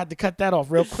Thursday, but I had to cut that off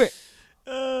real quick.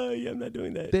 Yeah, I'm not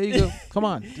doing that. There you go. Come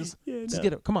on. Just Yeah, just no.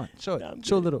 get it. Come on. Show it. No, I'm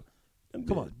Show a good. little. I'm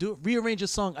Come good. on. Do it. Rearrange your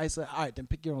song, Isa. All right, then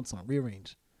pick your own song.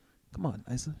 Rearrange. Come on,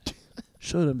 Isa.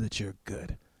 Show them that you're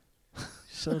good.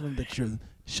 Show them that you're.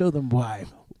 Show them why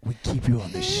we keep you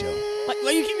on this show.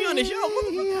 Why you keep me on the show?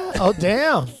 Motherfucker? Oh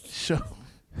damn. Show.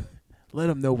 Let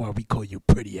them know why we call you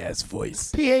pretty ass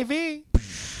voice. PAV.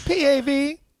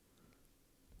 PAV.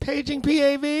 Paging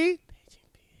PAV.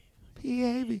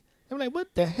 PAV. I'm like,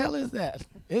 what the hell is that?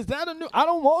 Is that a new? I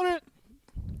don't want it.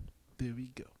 There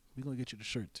we go. We're gonna get you the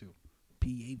shirt too.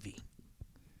 PAV.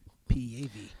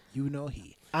 PAV. You know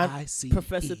he. I see.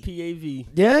 Professor PAV.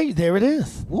 Yeah, there it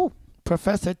is. Woo.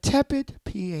 Professor Tepid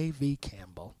PAV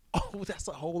Campbell. Oh, that's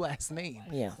a whole ass name.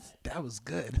 Yes. That was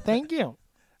good. Thank you.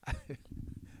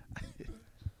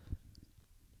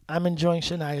 I'm enjoying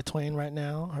Shania Twain right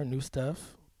now, her new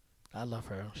stuff. I love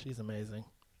her. She's amazing.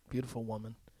 Beautiful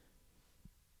woman.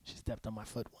 She stepped on my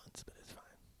foot once, but it's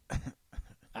fine.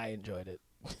 I enjoyed it.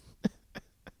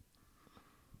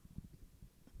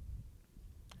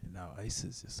 And now Ice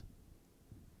is just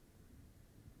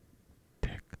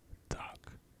tick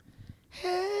tock,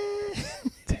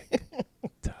 tick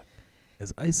tock.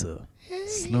 As Isa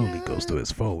slowly goes to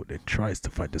his phone and tries to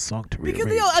find a song to rearrange.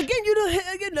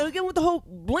 Because again with the whole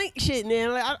blank shit,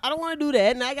 man. Like I don't want to do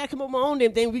that, and I gotta come up with my own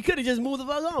damn thing. We could have just moved the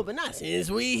fuck on, but not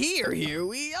since we here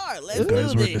we are. Let's You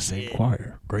guys do were in the this same shit.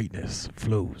 choir. Greatness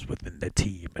flows within the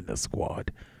team and the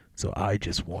squad. So I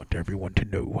just want everyone to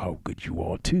know how good you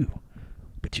are too.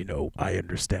 But I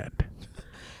understand.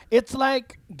 It's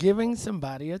like giving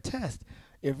somebody a test.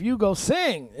 If you go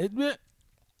sing,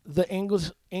 the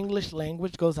English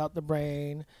language goes out the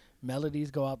brain, melodies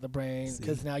go out the brain,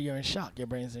 because See? now you're in shock. Your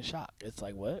brain's in shock. It's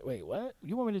like, what? Wait, what?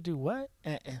 You want me to do what?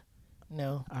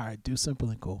 No. All right, do simple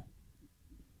and cool.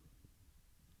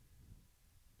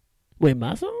 Wait,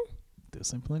 my song? Do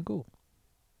simple and cool.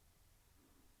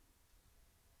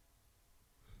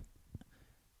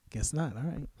 Guess not. All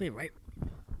right. Wait, right?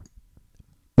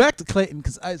 Back to Clayton,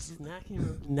 because I. Now I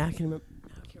can't remember.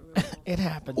 It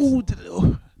happens.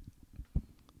 Ooh.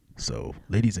 So,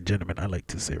 ladies and gentlemen, I like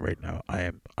to say right now,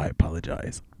 I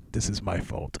apologize. This is my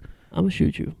fault. I'm gonna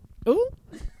shoot you. Ooh.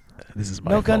 This is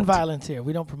my No fault. gun violence here.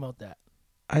 We don't promote that.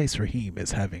 Ice Raheem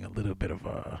is having a little bit of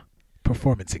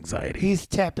performance anxiety. He's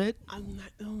tepid. I'm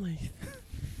not. Oh my.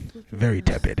 Very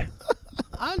tepid.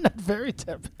 I'm not very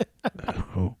tepid.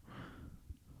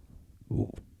 Ooh.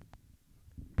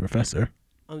 Professor.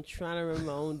 I'm trying to remember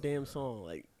my own damn song.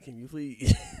 Like, can you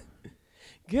please?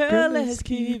 Girl, let's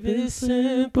keep it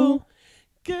simple.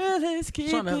 Girl, let's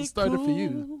keep Trying to it start it cool. for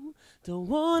you. Don't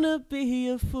wanna be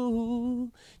a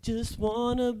fool, just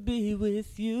wanna be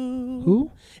with you.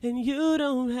 Who? And you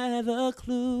don't have a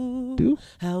clue Do?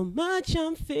 how much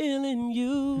I'm feeling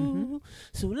you.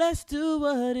 So let's do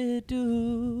what it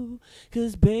do,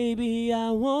 'cause baby, I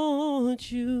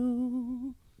want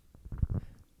you.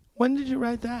 When did you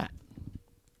write that?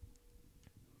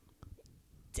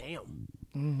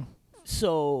 Damn.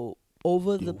 So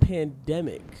over the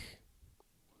pandemic.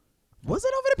 Was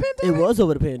it over the pandemic? It was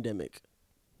over the pandemic.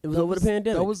 It was over the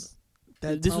pandemic. That was.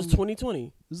 This was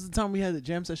 2020. This is the time we had the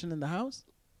jam session in the house.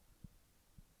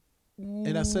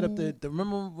 And I set up the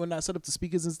remember when I set up the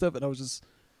speakers and stuff, and I was just.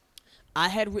 I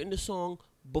had written the song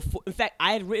before. In fact,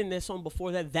 I had written that song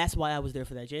before that. That's why I was there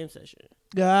for that jam session.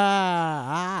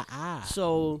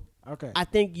 So Okay. I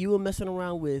think you were messing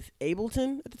around with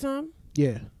Ableton at the time.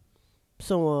 Yeah.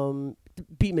 So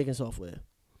beat making software,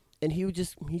 and he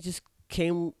just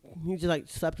like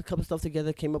slapped a couple stuff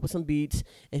together, came up with some beats,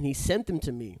 and he sent them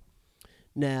to me.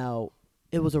 Now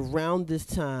it was around this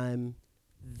time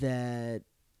that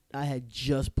I had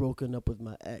just broken up with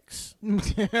my ex.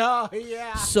 Oh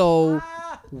yeah. So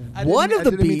I one of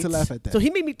the didn't mean beats. to laugh at that. So he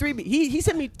made me 3 beats. He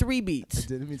sent me 3 I beats.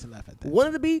 didn't mean to laugh at that. One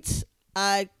of the beats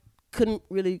I couldn't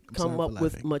really I'm sorry come for up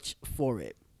with laughing. much for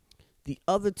it. The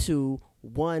other 2,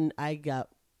 one I got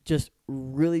just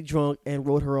really drunk and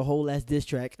wrote her a whole ass diss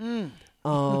track.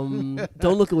 Don't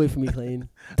look away from me, Clayton.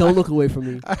 Don't look away from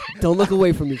me. Don't look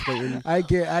away from me, Clayton. I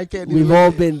can't. We've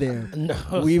all been there.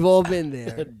 No. We've all been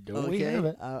there. No, we Okay,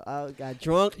 haven't. I got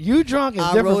drunk. You drunk is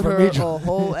I different wrote from her me a drunk.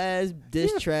 whole ass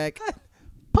diss track.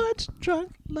 punch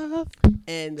drunk love.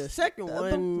 And the second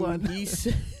one, one. he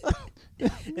said,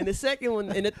 and the second one,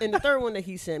 and the third one that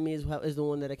he sent me is the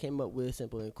one that I came up with,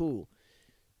 Simple and Cool.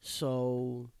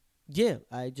 So yeah,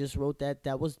 I just wrote that.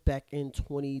 That was back in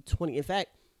 2020. In fact,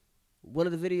 one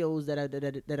of the videos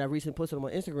that I recently posted on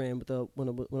my Instagram with when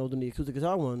I was doing the acoustic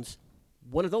guitar ones,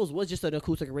 one of those was just an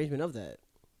acoustic arrangement of that.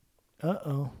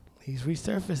 He's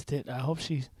resurfaced it. I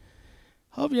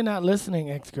hope you're not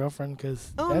listening, ex-girlfriend,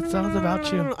 because Oh, that sounds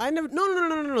about you. I never.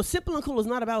 No. Simple and Cool is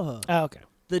not about her. Oh, okay.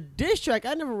 The diss track,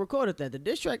 I never recorded that. The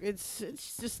diss track, it's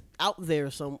just out there.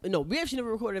 No, we actually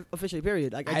never recorded it officially.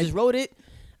 Period. Like I just wrote it.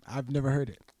 I've never heard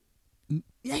it.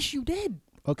 Yes, you did.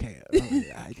 Okay.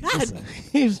 God. Listen,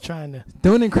 He was trying to.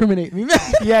 don't incriminate me, man.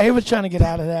 Yeah, he was trying to get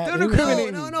out of that. Don't He was-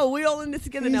 incriminate No. We all in this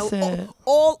together He now. said-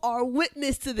 All are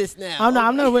witness to this now.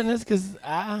 I'm not a witness because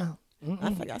I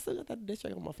still got that diss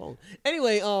track on my phone.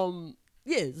 Anyway,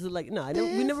 yeah. So like,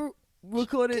 we never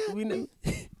recorded.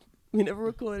 We never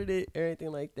recorded it or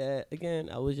anything like that. Again,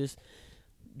 I was just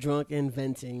drunk and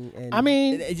venting, and I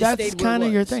mean, it just that's stayed where it kinda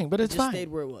your was. thing, but it's it just fine. Stayed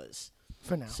where it was.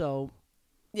 for now. So,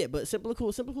 yeah, but Simple and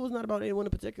Cool. Simple and Cool is not about anyone in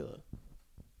particular.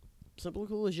 Simple and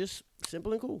Cool is just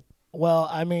simple and cool. Well,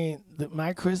 I mean,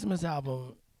 my Christmas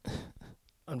album,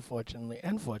 unfortunately,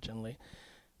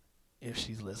 if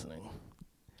she's listening,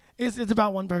 it's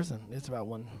about one person. It's about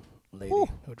one lady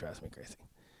who drives me crazy.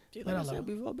 Gee, But like I I said, love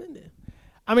we've all been there.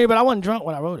 I mean, but I wasn't drunk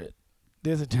when I wrote it.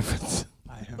 There's a difference.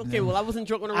 I have Okay, never- well, I wasn't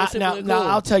drunk when I wrote Simple Now, and Cool.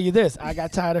 I'll tell you this. I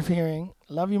got tired of hearing,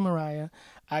 love you, Mariah.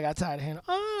 I got tired of hearing,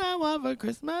 all I want for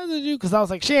Christmas is you. Because I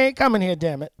was like, she ain't coming here,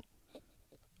 damn it.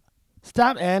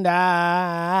 Stop. And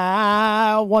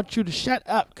I want you to shut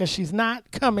up because she's not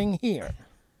coming here.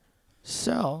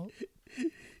 So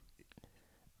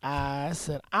I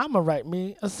said, I'm going to write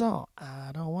me a song.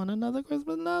 I don't want another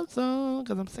Christmas love song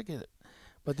because I'm sick of it.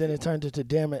 But then it turned into,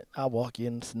 damn it, I'll walk you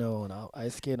in the snow and I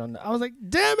skate on I was like,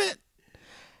 damn it.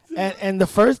 And the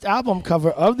first album cover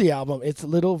of the album, it's a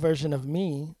little version of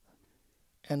me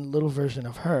and a little version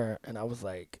of her. And I was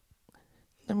like,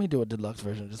 let me do a deluxe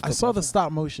version. Just I put saw my the phone-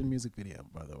 stop motion music video,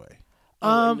 by the way.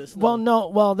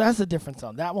 Well, that's a different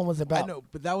song. That one was about. I know,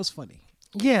 but that was funny.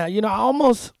 Yeah, I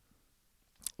almost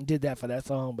did that for that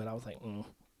song, but I was like,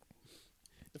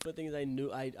 The funny thing is,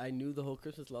 I knew the whole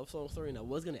Christmas love song story, and I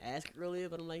was gonna ask it earlier,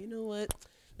 but I'm like, you know what?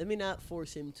 Let me not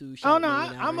force him to. Oh, shout no, me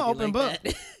out or I'm an anything open like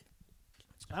book. that.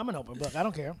 I'm an open book. I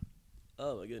don't care.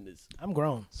 Oh my goodness. I'm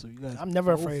grown. So you guys, I'm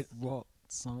never both afraid. wrote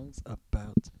songs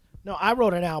about. No, I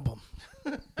wrote an album.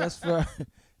 That's fair.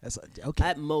 That's okay.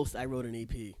 At most, I wrote an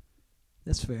EP.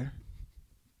 That's fair.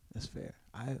 That's fair.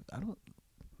 I don't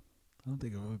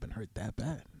think I've ever been hurt that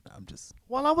bad. I'm just.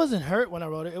 Well, I wasn't hurt when I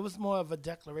wrote it. It was more of a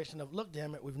declaration of, look,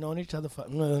 damn it, we've known each other for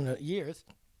years.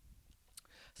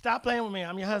 Stop playing with me.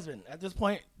 I'm your husband. At this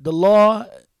point, the law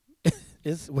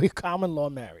we're common law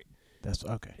married. That's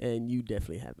okay. And you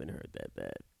definitely haven't heard that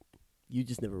bad. You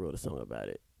just never wrote a song about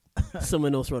it.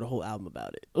 Someone else wrote a whole album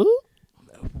about it. Ooh.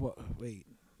 Wait,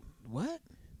 what?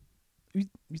 You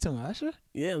talking about Usher?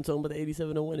 Yeah, I'm talking about the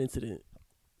 8701 incident.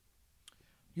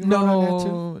 You wrote on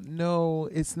that too? No,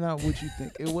 it's not what you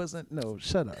think. It wasn't. No,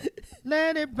 shut up.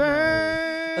 Let it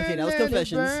burn. Okay, that was let it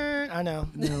Confessions. burn. I know.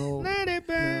 No. Let it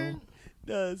burn.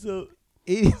 So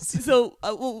It's,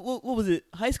 what was it?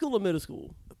 High school or middle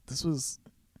school? this was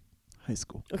high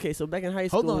school. Okay, so back in high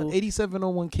school. Hold on.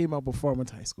 8701 came out before I went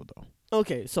to high school, though.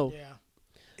 Okay, so Yeah.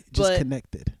 It just But-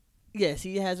 connected. yes,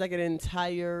 he has like an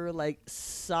entire like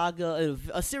saga,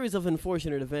 a series of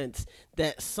unfortunate events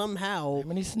that somehow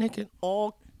Lemony Snicket.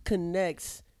 all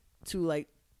connects to like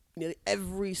nearly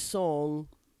every song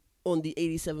on the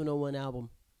 8701 album.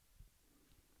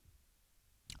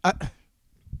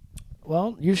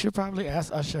 Well, you should probably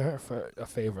ask Usher for a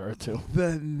favor or two.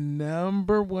 The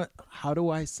number one, how do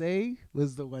I say,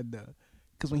 was the one, though.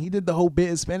 Because when he did the whole bit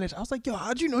in Spanish, I was like, yo,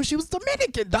 how'd you know she was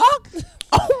Dominican, dog?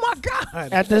 Oh, my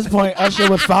God. At this point, Usher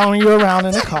was following you around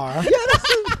in the car.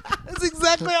 That's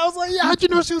exactly, I was like, yeah, how'd you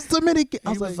know she was Dominican?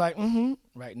 I He was like,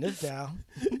 writing this down.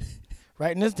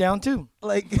 Writing this down, too.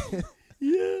 like,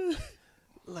 Yeah.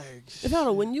 like, If I don't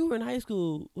know, when you were in high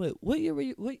school, what year were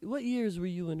you? What years were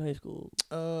you in high school?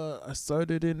 I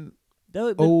started in That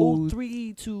would be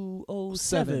 03 to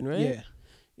 07, right? Yeah.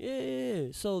 Yeah.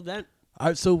 So that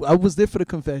So I was there for the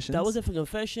confessions. was it for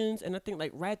Confessions, and I think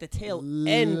like right at the tail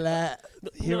end.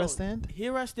 Here I no, stand.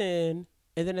 Here I stand,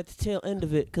 and then at the tail end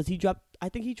of it, because he dropped. I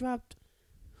think he dropped.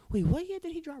 Wait, what year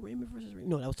did he drop Raymond versus Raymond?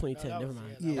 No, that was 2010. that Never was-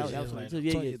 mind. yeah, Yeah, that was yeah,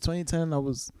 2010. Yeah, 2010, I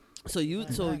was. So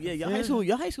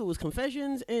your high school was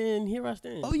Confessions, and Here I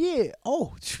Stand. Oh yeah.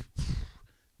 Oh,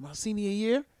 my senior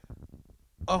year.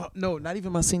 Oh no, not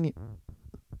even my senior.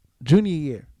 Junior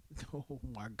year. Oh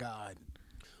my God.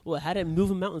 Well, how did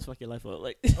Moving Mountains fuck your life up?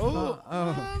 Like,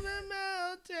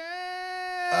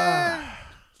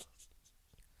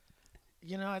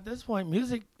 You know, at this point,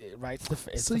 music writes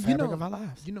it's So the you fabric know- of our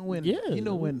lives. You know when? Yeah. You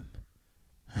know when?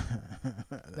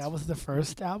 That was the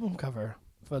first album cover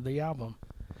for the album.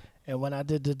 And when I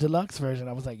did the deluxe version,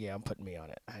 I was like, yeah, I'm putting me on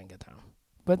it. I ain't got time.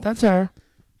 But that's her.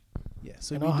 Yeah.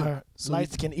 So And we all do- her so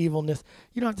light skin evilness.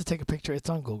 You don't have to take a picture. It's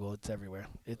on Google. It's everywhere.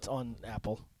 It's on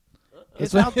Apple.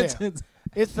 It's That's out what- there.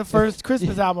 It's the first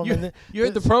Christmas album. You and it- you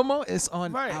heard the it's- promo? It's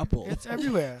on right. Apple. It's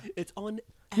everywhere. it's on.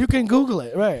 You can Google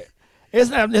it. Right. It's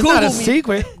not Google a me.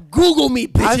 secret. Google me,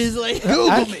 bitches. Like,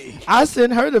 Google me. I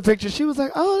sent her the picture. She was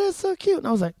like, "Oh, that's so cute," and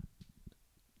I was like,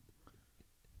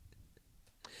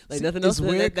 like See, nothing it's else.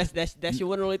 weird. That's your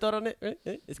one and only thought on it, right?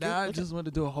 It's Nah, I cute. just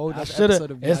wanted to do a whole "I other should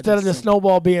episode have of instead of the Yaji's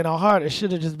snowball being a heart, it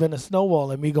should have just been a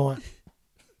snowball and me going."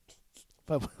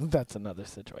 But that's another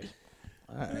situation.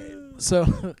 All right.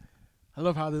 So I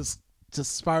love how this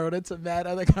just spiraled into mad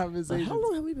other conversations. How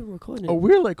long have we been recording? Oh,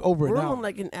 we're like over We're an hour. on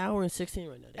like an hour and 16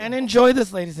 right now. And enjoy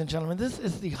this, ladies and gentlemen. This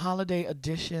is the holiday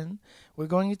edition. We're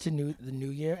going into the new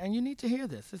year, and you need to hear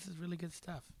this. This is really good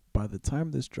stuff. By the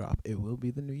time this drop, it will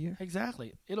be the new year.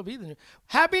 Exactly. It'll be the new.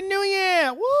 Happy New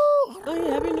Year! Woo! Oh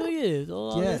yeah, Happy New Year to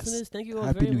all our Yes. listeners. Thank you all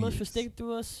Happy very New much for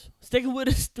Year's. sticking with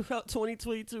us throughout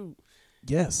 2022.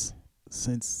 Yes,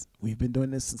 since we've been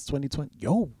doing this since 2020.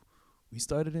 Yo, we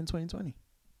started in 2020.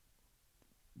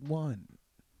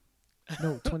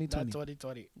 No, 2020. Not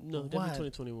 2020. No, What? definitely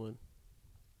 2021.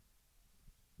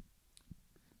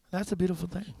 That's a beautiful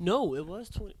thing. No, it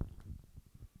was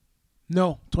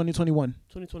No, 2021.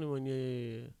 2021.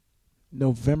 Yeah.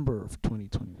 November of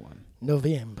 2021.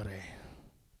 November.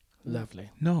 Lovely.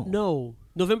 No. No,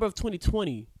 November of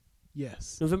 2020.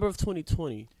 Yes. November of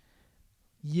 2020.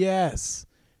 Yes.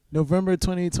 November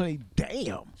 2020.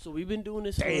 Damn. So we've been doing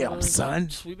this. Damn, for, son.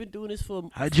 We've been doing this for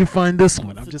How'd you find this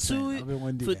one? I'm For just two- saying. I've been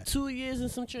wanting to do that. 2 years and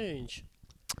some change.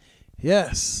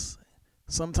 Yes.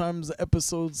 Sometimes the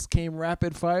episodes came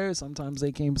rapid fire. Sometimes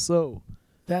they came slow.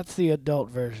 That's the adult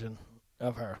version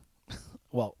of her.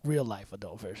 Well, real life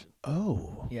adult version.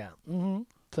 Oh. Yeah. Mm-hmm.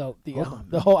 So the Hold on,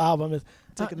 the man. whole album is.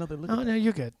 Take another look Oh at no,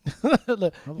 you're good.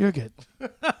 Look, Hold you're good.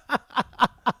 that.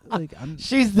 Like, I'm,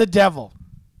 She's the devil,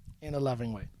 in a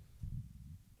loving way.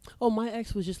 Oh, my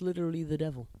ex was just literally the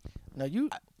devil. No, you.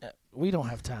 We don't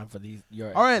have time for these.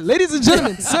 Your all right, ladies and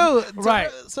gentlemen. So, Right.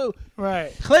 So,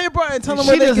 right. Clay Bryant, tell them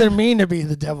She where they doesn't can, mean to be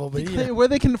the devil, but Clay, where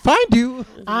they can find you.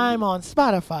 I'm on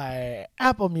Spotify,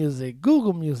 Apple Music,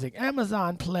 Google Music,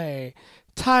 Amazon Play,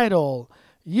 Tidal,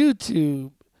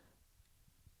 YouTube,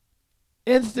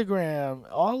 Instagram,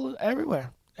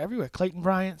 everywhere. Clayton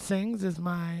Bryant Sings is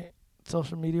my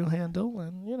social media handle,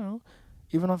 and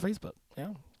even on Facebook.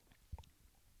 Yeah.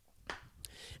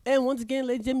 And once again,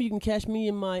 ladies and gentlemen, you can catch me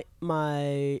in my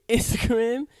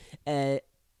Instagram at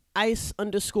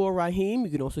ice_Raheem. You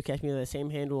can also catch me on that same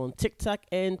handle on TikTok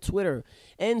and Twitter.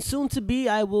 And soon to be,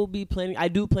 I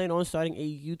do plan on starting a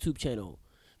YouTube channel.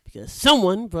 because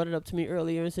someone brought it up to me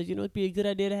earlier and said, it'd be a good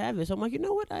idea to have it. So I'm like, you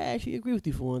know what? I actually agree with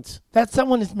you for once. That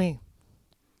someone is me.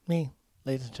 Me,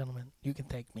 ladies and gentlemen. You can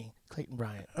thank me, Clayton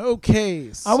Bryant.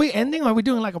 Okay. Are we ending or are we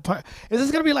doing like a part? Is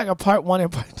this going to be like a part 1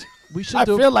 and part 2? We should I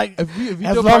do feel like if we as do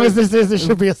a long part- as this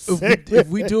should be a segment. if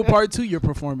we do a part 2, you're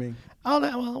performing. Oh,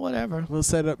 well, whatever. We'll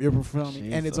set up your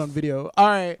performing, and it's Jesus. on video. All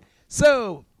right.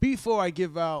 So before I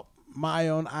give out my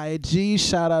own IG,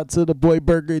 shout out to the boy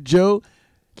Burger Joe.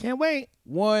 Can't wait.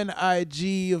 One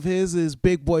IG of his is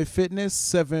Big Boy Fitness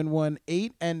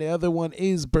 718, and the other one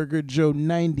is Burger Joe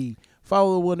 90.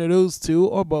 Follow one of those two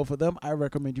or both of them. I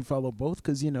recommend you follow both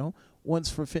because one's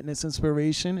for fitness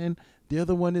inspiration, and the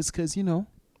other one is because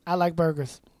I like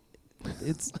burgers.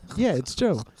 it's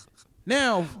Joe.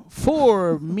 Now,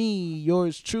 for me,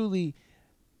 yours truly,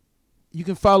 you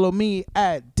can follow me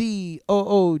at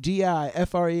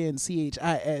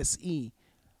DOOGIFRANCHISE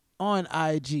on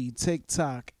IG,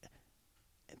 TikTok,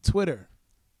 Twitter.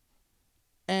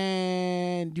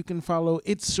 And you can follow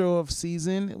It's Show of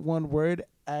Season, one word,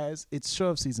 as It's Show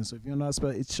of Season. So if you don't know how to spell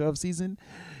It's Show of Season,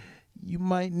 you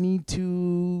might need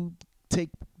to take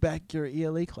back your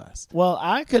ELA class. Well,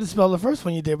 I couldn't spell the first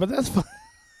one you did, but that's fine.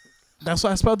 That's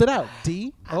why I spelled it out.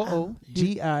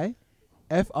 DOOGIFRANCHISE.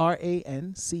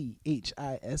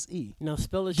 Now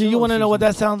spell it. Do you want to know what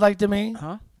that sounds like to me?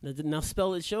 Huh? Now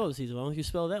spell it. Show of season. Why don't you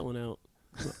spell that one out?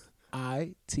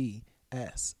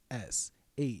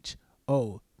 ITSSHOWOFFSEASON.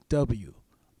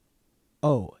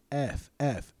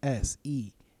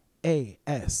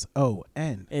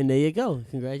 And there you go.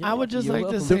 Congratulations. I would just You're like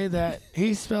welcome. to say that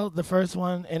he spelled the first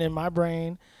one, and in my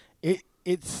brain,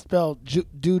 it's spelled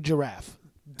do giraffe.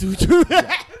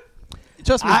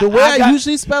 Trust me, I- the way I I, got-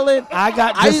 usually spell it, I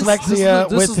got this dyslexia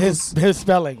is with the- his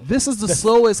spelling. this is the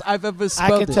slowest I've ever I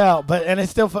spelled could it. tell, and it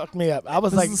still fucked me up. I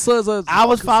was This like, is the slowest I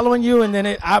was following you, and then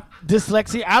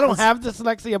dyslexia. I don't have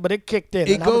dyslexia, but it kicked in.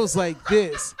 It and I was- goes like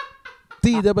this.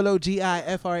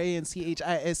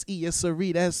 DOOGIFRANCHISE. Yes, sir.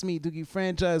 That's me, Doogie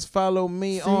Franchise. Follow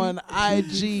me on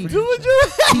IG.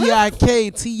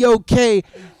 TIKTOK.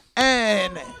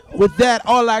 And with that,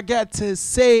 all I got to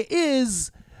say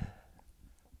is,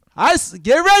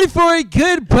 get ready for it.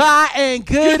 Goodbye and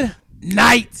good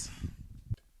night.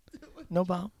 No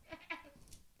bomb.